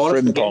James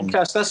Forrest again,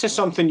 Chris. This is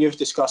something you've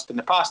discussed in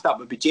the past. That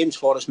would be James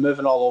Forrest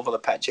moving all over the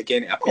pitch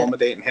again to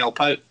accommodate and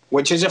help out,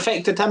 which has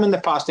affected him in the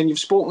past, and you've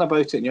spoken about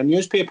it in your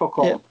newspaper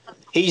column. Yeah.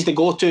 He's the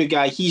go-to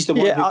guy. He's the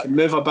one who can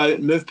move about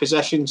and move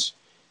positions,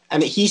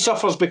 and he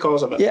suffers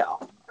because of it. Yeah,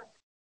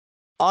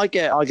 I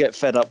get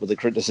fed up with the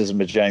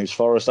criticism of James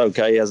Forrest.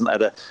 Okay, he hasn't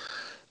had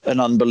an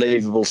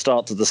unbelievable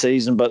start to the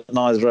season, but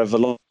neither have a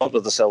lot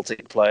of the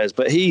Celtic players.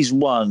 But he's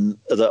one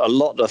that a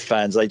lot of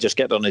fans, they just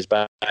get on his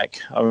back.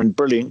 I mean,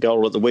 brilliant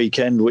goal at the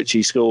weekend, which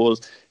he scores.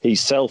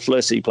 He's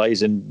selfless. He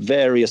plays in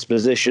various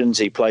positions.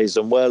 He plays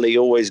them well. He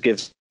always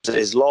gives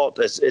his lot.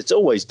 It's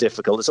always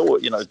difficult. It's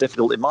always,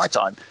 difficult in my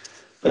time.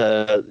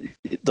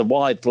 The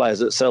wide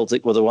players at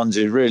Celtic were the ones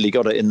who really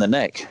got it in the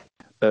neck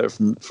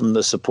from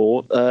the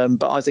support.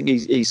 But I think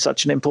he's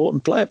such an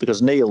important player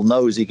because Neil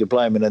knows he can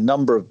play him in a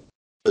number of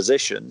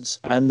positions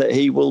and that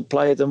he will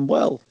play them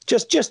well.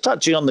 Just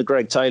touching on the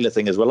Greg Taylor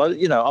thing as well.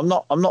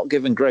 I'm not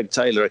giving Greg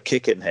Taylor a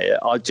kick in here.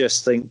 I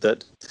just think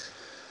that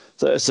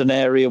it's an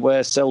area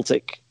where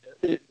Celtic,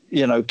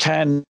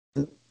 can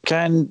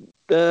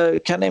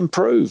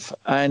improve.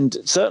 And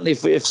certainly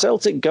if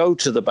Celtic go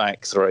to the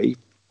back three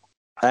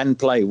and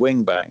play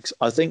wing backs,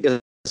 I think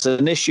it's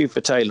an issue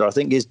for Taylor. I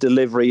think his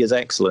delivery is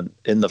excellent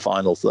in the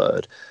final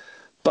third,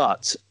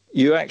 but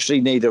you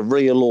actually need a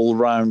real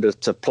all-rounder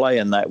to play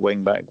in that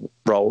wing-back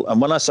role. And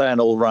when I say an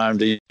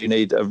all-rounder, you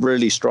need a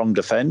really strong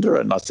defender,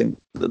 and I think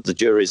that the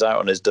jury's out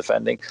on his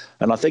defending.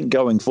 And I think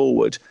going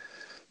forward,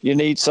 you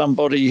need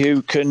somebody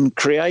who can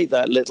create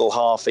that little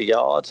half a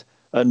yard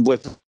and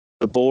whip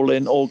the ball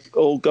in or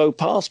go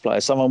past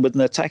players, someone with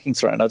an attacking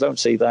threat. And I don't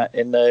see that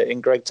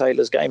in Greg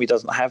Taylor's game. He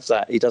doesn't have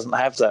that. He doesn't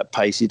have that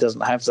pace. He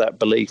doesn't have that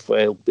belief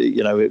where,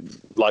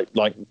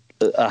 like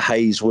a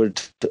Hayes would,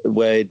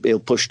 where he'll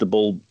push the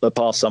ball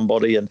past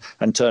somebody and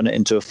turn it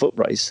into a foot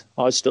race.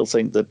 I still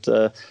think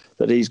that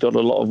he's got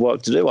a lot of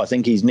work to do. I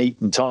think he's neat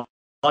and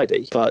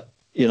tidy, but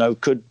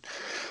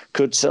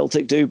could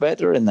Celtic do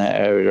better in that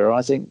area?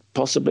 I think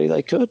possibly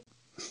they could.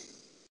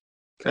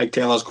 Greg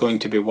Taylor's going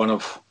to be one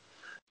of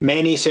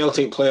many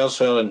Celtic players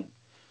who,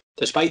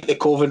 despite the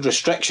COVID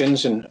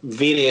restrictions in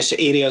various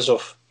areas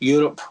of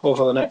Europe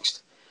over the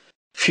next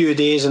few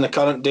days and the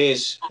current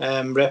days,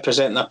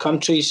 representing their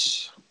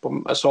countries.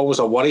 It's always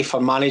a worry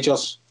for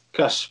managers,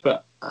 Chris,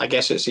 but I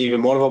guess it's even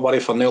more of a worry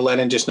for Neil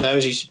Lennon just now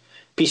as he's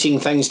piecing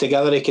things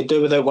together. He could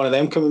do without one of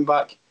them coming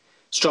back.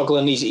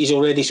 Struggling. He's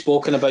already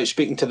spoken about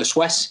speaking to the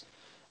Swiss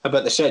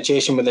about the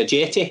situation with the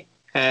Yeti,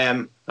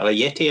 or a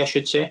Yeti, I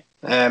should say,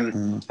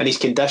 and his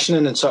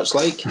conditioning and such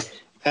like.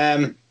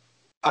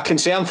 A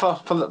concern for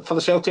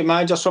the Celtic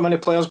manager, so many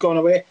players going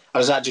away,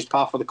 or is that just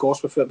par for the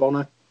course with football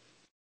now?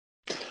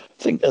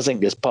 I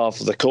think it's par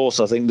for the course.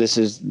 I think this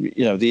is,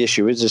 the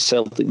issue is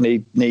Celtic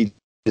need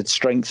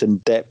strength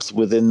and depth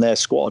within their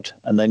squad,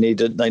 and they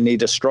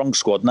need a strong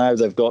squad. Now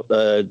they've got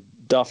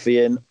Duffy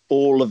in.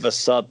 All of a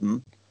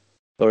sudden,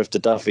 or if the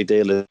Duffy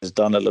deal is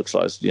done, it looks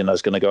like it's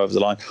going to go over the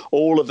line.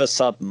 All of a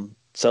sudden,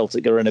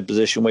 Celtic are in a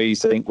position where you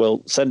think,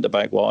 well, centre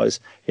back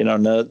wise, I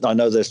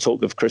know there's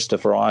talk of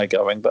Christopher Ayer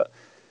going, but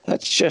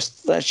that's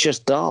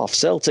just daft.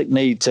 Celtic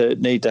need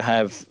to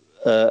have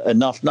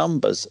enough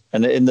numbers,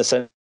 and in the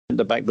centre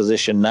back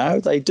position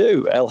now they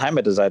do. El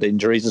Hamed has had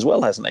injuries as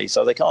well, hasn't he?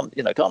 So they can't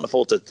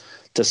afford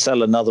to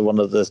sell another one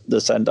of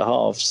the centre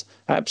halves.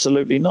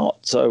 Absolutely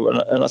not. So,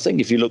 and I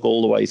think if you look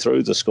all the way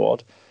through the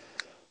squad,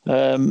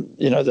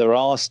 there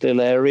are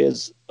still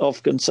areas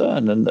of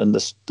concern, and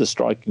the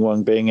striking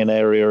one being an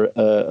area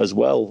as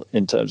well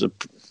in terms of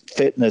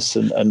fitness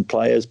and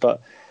players.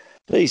 But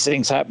these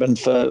things happen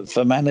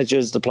for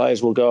managers. The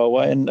players will go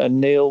away,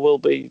 and Neil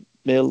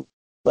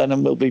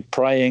Lennon will be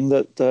praying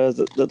that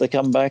they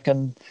come back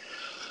and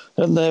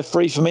they're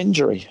free from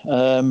injury.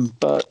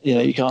 But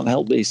you can't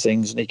help these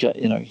things, and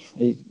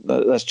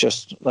that's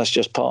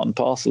just part and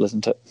parcel,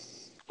 isn't it?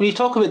 When you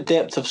talk about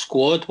depth of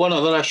squad, one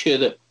other issue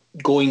that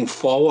going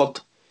forward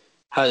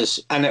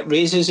and it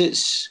raises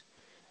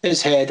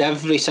its head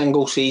every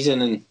single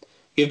season, and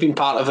you've been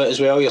part of it as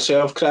well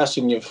yourself, Chris,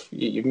 and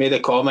you've made a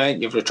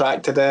comment, you've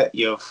retracted it,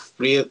 you've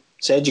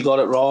said you got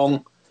it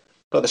wrong,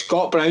 but the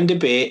Scott Brown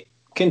debate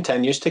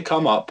continues to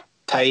come up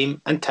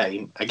time and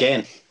time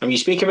again. I mean, you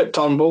speak about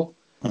Turnbull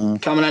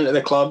coming into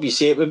the club, you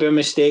say it would be a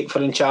mistake for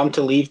Ntcham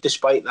to leave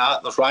despite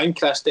that. There's Ryan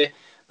Christie,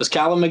 there's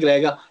Callum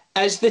McGregor.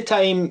 Is the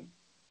time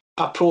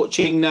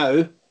approaching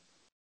now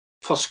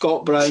for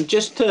Scott Brown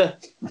just to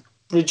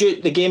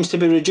reduce the games to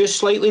be reduced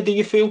slightly, do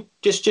you feel?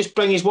 Just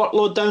bring his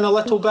workload down a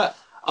little bit?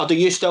 Or do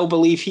you still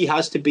believe he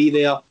has to be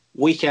there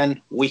week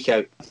in, week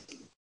out?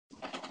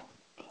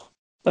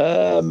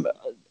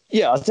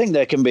 Yeah, I think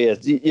there can be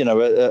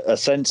a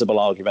sensible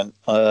argument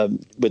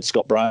with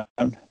Scott Brown,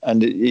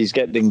 and he's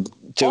getting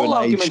to all an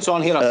arguments age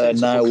on here are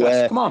sensible, now Chris.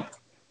 where, come on.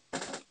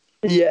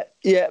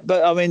 Yeah,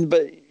 but I mean,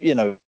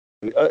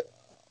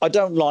 I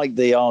don't like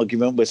the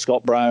argument with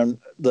Scott Brown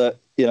that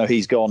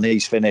he's gone,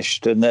 he's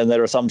finished, and then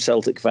there are some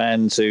Celtic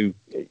fans who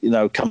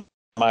come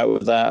out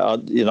with that.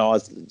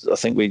 I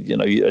think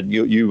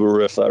you were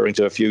referring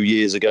to a few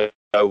years ago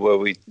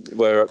where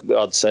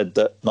I'd said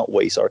that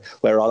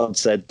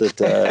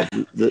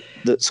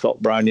that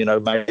Scott Brown,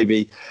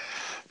 maybe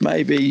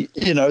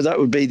that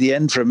would be the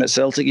end for him at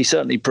Celtic. He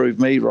certainly proved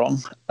me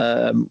wrong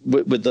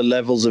with the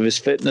levels of his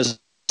fitness.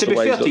 To be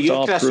fair to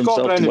you, Chris,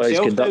 Scott Brown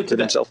himself doubted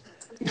himself.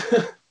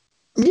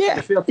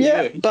 Yeah,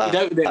 but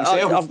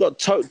I've got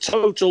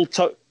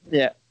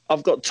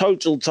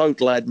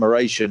total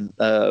admiration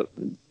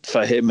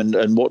for him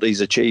and what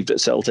he's achieved at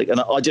Celtic, and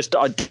I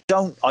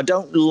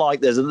don't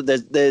like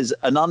there's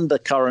an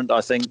undercurrent,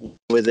 I think,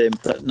 with him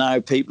that now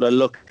people are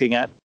looking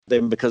at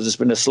him because it's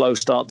been a slow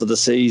start to the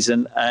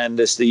season, and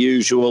it's the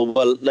usual,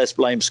 well, let's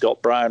blame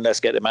Scott Brown, let's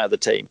get him out of the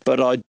team.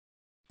 But I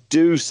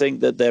do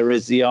think that there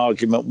is the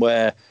argument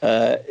where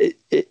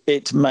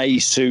it may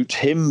suit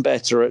him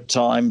better at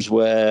times,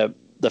 where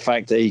the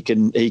fact that he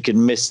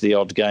can miss the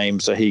odd game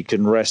so he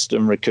can rest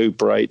and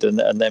recuperate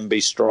and then be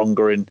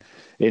stronger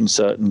in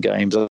certain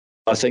games.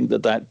 I think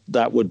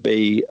that would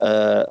be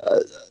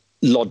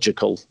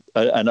logical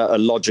and a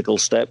logical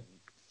step.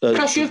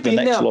 Chris, you've been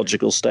next there.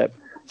 Logical step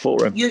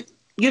for him.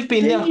 You've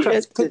been there,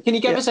 Chris. Can you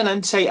give us an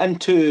insight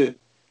into,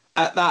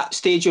 at that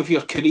stage of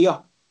your career,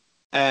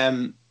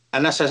 and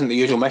this isn't the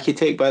usual Mickey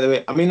take, by the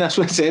way, I mean this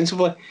one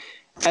sensibly,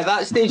 at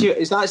that stage,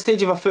 is that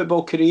stage of a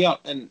football career,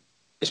 and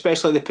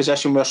especially the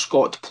position where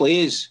Scott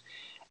plays,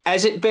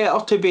 is it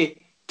better to be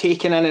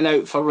taken in and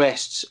out for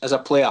rests as a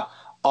player,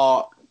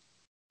 or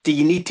do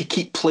you need to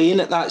keep playing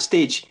at that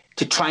stage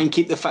to try and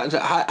keep the fitness?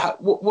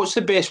 What's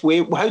the best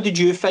way? How did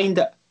you find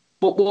it?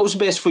 What was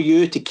best for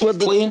you to keep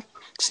playing,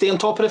 stay on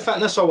top of the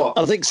fitness, or what?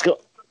 I think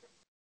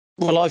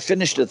I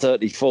finished at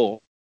 34.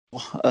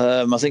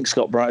 I think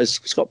Scott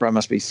Brown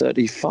must be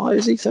 35.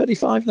 Is he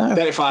 35 now?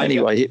 35.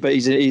 Anyway, yeah. But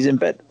he's in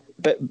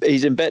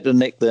better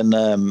nick than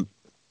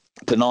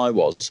I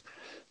was.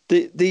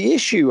 The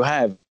issue you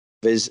have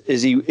is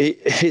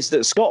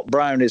that Scott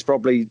Brown is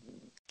probably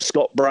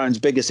Scott Brown's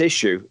biggest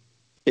issue,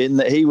 in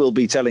that he will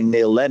be telling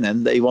Neil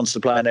Lennon that he wants to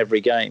play in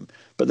every game.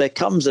 But there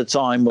comes a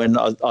time when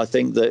I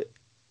think that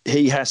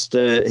he has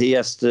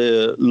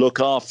to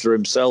look after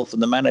himself,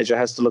 and the manager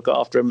has to look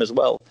after him as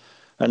well.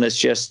 And it's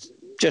just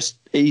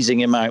easing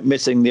him out,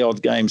 missing the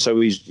odd game, so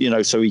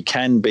he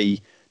can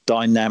be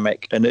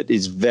dynamic and at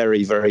his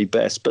very, very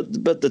best.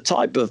 But the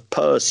type of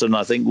person,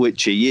 I think,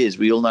 which he is,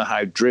 we all know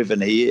how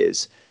driven he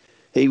is.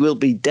 He will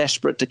be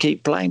desperate to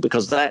keep playing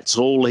because that's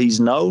all he's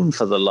known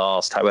for the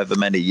last however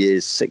many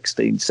years,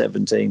 16,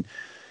 17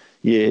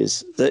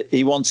 years, that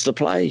he wants to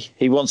play.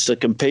 He wants to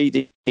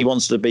compete. He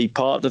wants to be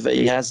part of it.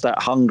 He has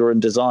that hunger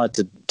and desire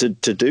to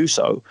do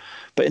so.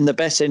 But in the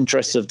best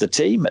interests of the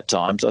team at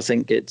times, I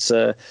think it's,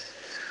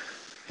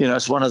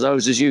 it's one of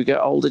those, as you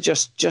get older,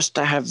 just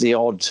to have the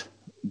odd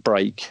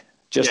break.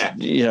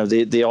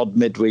 The odd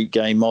midweek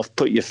game off,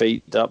 put your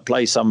feet up,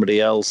 play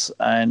somebody else,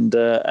 and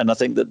I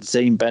think that the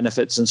team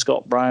benefits, and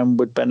Scott Brown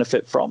would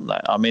benefit from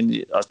that. I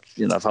mean,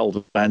 I've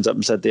held hands up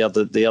and said the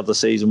other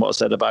season what I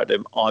said about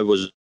him, I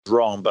was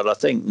wrong, but I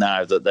think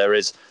now that there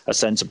is a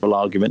sensible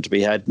argument to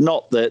be had.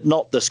 Not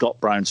the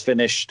Scott Brown's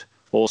finished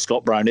or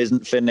Scott Brown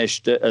isn't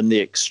finished, and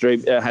the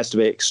extreme, it has to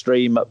be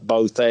extreme at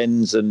both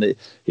ends, and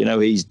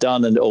he's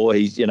done, or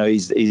he's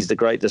the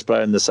greatest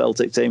player in the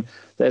Celtic team.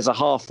 There's a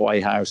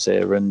halfway house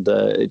here, and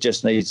it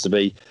just needs to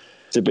be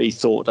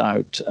thought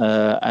out.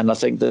 And I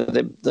think that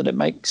it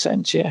makes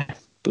sense. Yeah,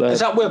 play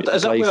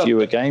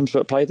fewer games,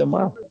 but play them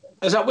well.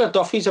 Is that where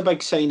Duffy's a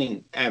big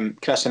signing,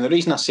 Chris? And the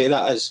reason I say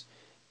that is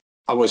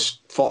I was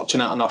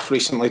fortunate enough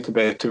recently to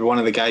be one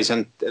of the guys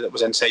that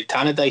was inside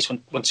Tannadice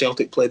when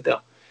Celtic played there,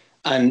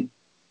 and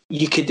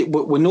you could,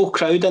 with no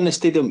crowd in the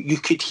stadium, you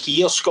could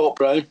hear Scott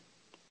Brown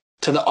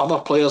to the other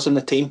players in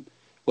the team.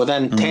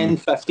 Within 10,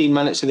 15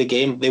 minutes of the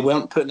game, they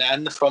weren't putting it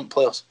in the front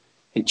players.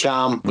 And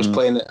Ntcham was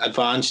playing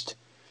advanced,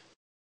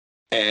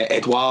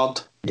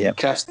 Edouard,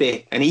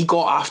 Christie, and he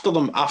got after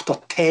them after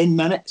 10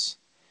 minutes.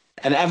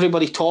 And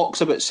everybody talks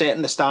about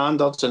setting the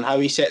standards and how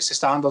he sets the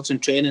standards in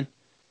training.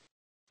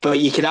 but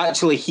you could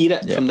actually hear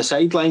it from the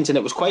sidelines, and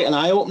it was quite an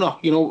eye opener,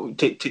 or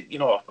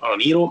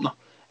an ear opener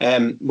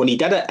when he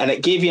did it, and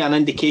it gave you an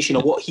indication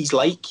of what he's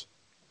like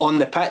on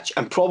the pitch,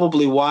 and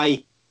probably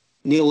why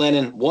Neil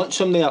Lennon wants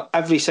him there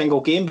every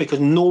single game, because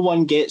no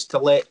one gets to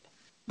let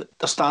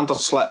the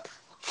standards slip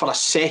for a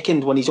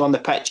second when he's on the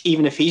pitch,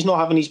 even if he's not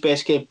having his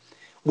best game.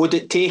 Would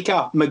it take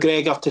a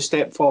McGregor to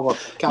step forward,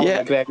 Callum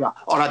McGregor,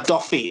 or a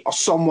Duffy, or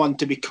someone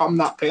to become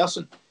that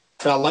person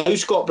to allow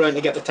Scott Brown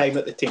to get the time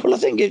at the team? Well, I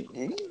think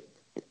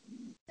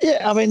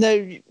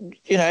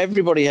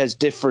everybody has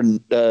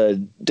different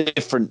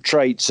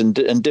traits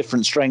and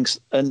different strengths,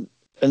 and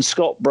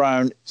Scott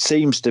Brown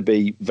seems to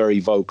be very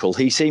vocal.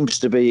 He seems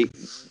to be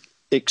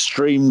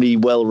extremely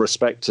well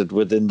respected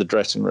within the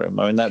dressing room.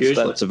 I mean,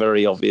 that's a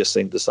very obvious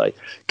thing to say.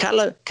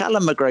 Callum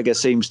McGregor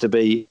seems to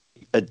be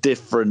a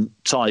different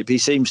type. He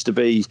seems to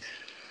be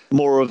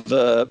more of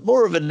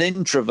an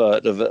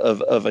introvert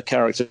of a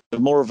character,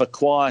 more of a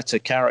quieter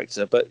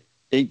character, but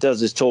he does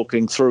his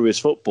talking through his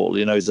football.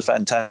 He's a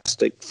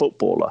fantastic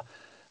footballer.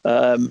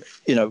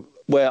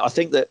 Where I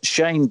think that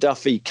Shane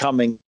Duffy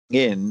coming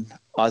in,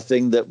 I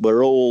think that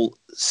we're all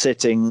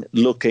sitting,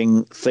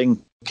 looking,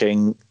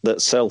 thinking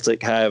that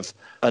Celtic have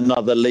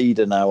another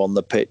leader now on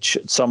the pitch,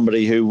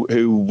 somebody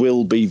who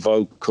will be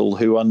vocal,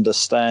 who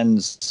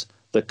understands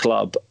the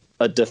club,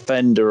 a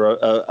defender,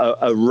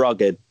 a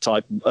rugged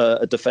type,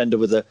 a defender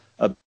with a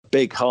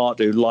big heart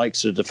who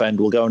likes to defend,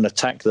 will go and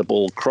attack the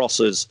ball,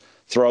 crosses,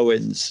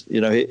 throw-ins.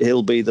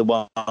 He'll be the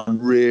one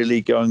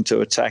really going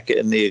to attack it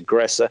and the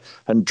aggressor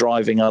and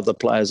driving other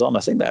players on. I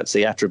think that's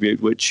the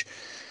attribute which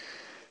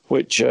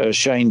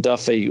Shane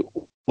Duffy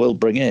will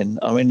bring in.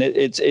 I mean,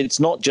 it's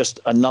not just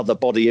another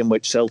body in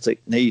which Celtic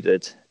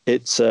needed.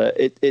 It's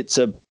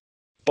a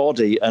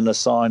body and a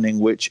signing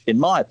which, in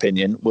my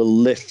opinion, will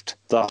lift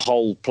the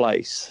whole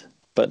place.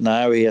 But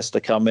now he has to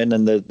come in,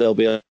 and there'll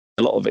be a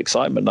lot of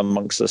excitement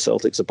amongst the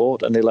Celtic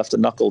support, and he'll have to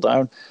knuckle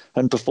down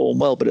and perform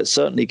well. But it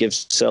certainly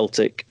gives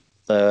Celtic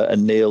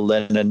and Neil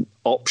Lennon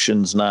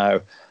options now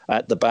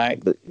at the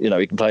back. That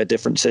he can play a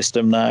different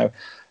system now,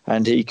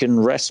 and he can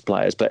rest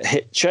players. But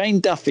Shane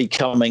Duffy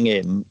coming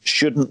in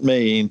shouldn't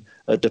mean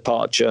a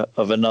departure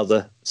of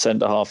another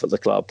centre half at the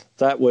club.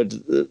 That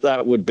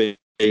would be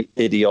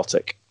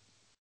idiotic.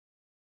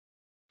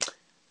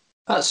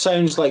 That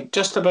sounds like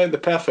just about the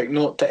perfect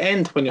note to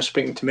end when you're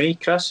speaking to me,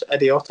 Chris.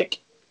 Idiotic.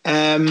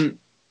 Anything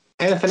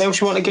else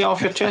you want to get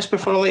off your chest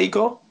before I let you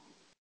go?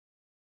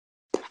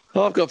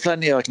 Oh, I've got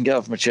plenty I can get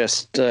off my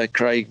chest,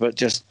 Craig, but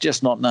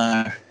just not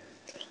now.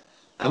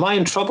 Am I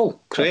in trouble,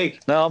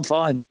 Craig? No, I'm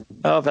fine.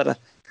 Oh, I've had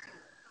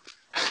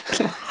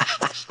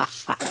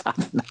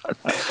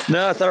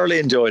No, I thoroughly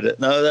enjoyed it.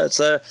 No,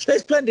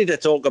 there's plenty to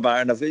talk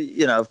about, and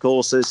of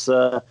course,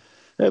 it'll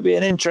be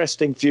an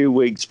interesting few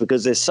weeks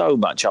because there's so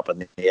much up in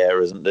the air,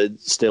 isn't there?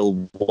 Still,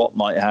 what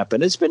might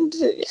happen? It's been,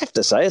 you have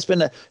to say, it's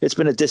been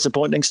a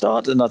disappointing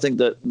start, and I think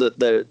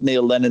that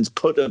Neil Lennon's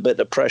put a bit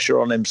of pressure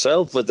on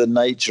himself with the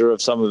nature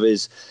of some of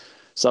his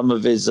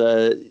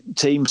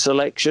team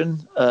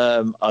selection.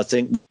 I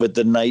think with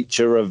the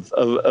nature of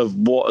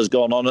what has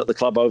gone on at the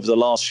club over the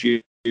last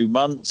few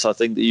months, I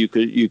think that you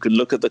could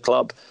look at the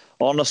club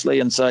honestly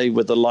and say,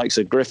 with the likes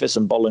of Griffiths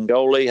and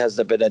Bolingoli, has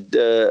there been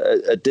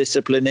a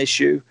discipline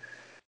issue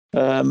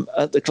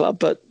at the club?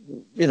 But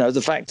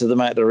the fact of the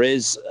matter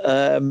is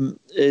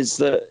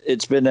that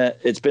it's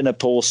been a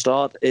poor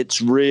start. It's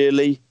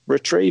really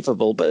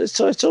retrievable, but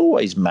it's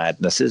always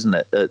madness, isn't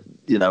it? At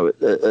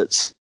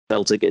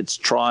Celtic, it's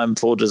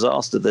triumph or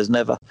disaster. There's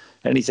never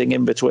anything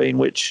in between,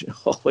 which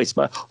always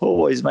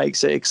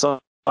makes it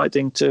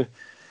exciting to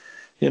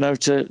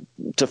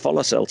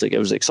follow Celtic. It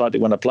was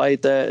exciting when I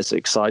played there. It's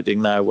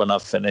exciting now when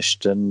I've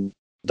finished, and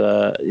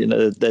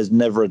there's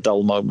never a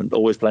dull moment.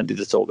 Always plenty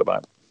to talk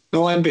about.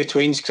 No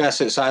in-betweens,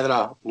 Chris. It's either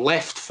a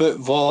left foot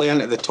volley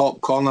into the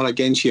top corner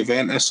against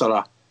Juventus or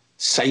a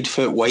side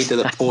foot wide of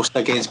the post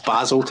against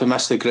Basel to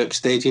miss the group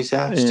stages.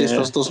 Yeah, it's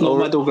just there's no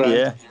middle ground.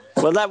 Yeah.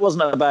 Well, that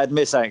wasn't a bad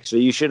miss,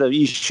 actually. You should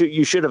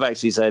have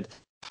actually said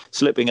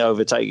slipping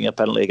over, taking a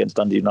penalty against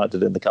Dundee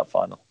United in the cup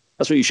final.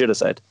 That's what you should have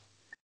said.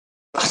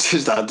 I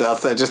just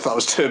thought it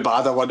was too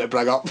bad. I wanted to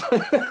bring up.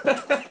 That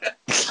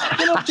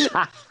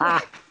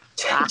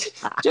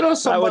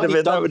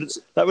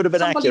would have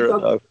been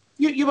accurate, though.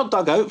 You were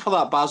dug out for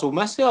that Basel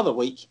miss the other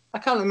week. I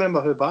can't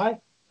remember who by.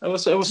 It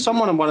was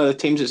someone in one of the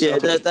teams.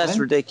 That's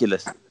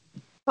ridiculous.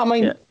 I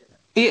mean,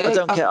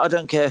 I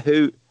don't care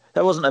who.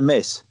 That wasn't a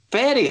miss.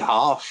 Very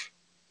harsh.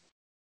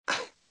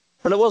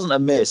 Well, it wasn't a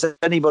miss.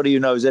 Anybody who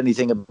knows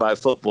anything about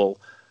football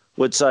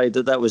would say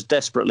that was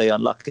desperately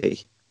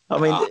unlucky. I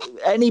mean,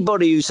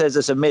 anybody who says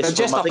it's a miss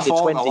from, I think,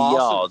 20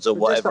 yards or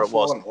whatever it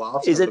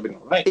was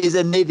is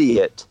an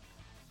idiot.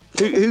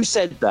 Who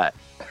said that?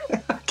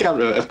 I can't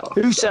remember.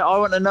 Who said? I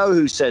want to know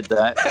who said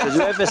that. Because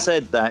whoever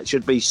said that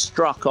should be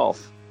struck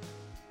off.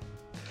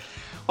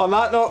 On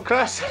that note,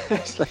 Chris,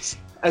 it's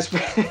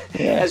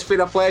been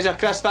a pleasure.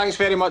 Chris, thanks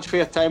very much for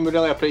your time. We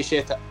really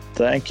appreciate it.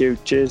 Thank you.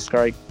 Cheers,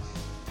 Craig.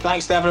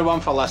 Thanks to everyone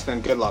for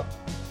listening. Good luck.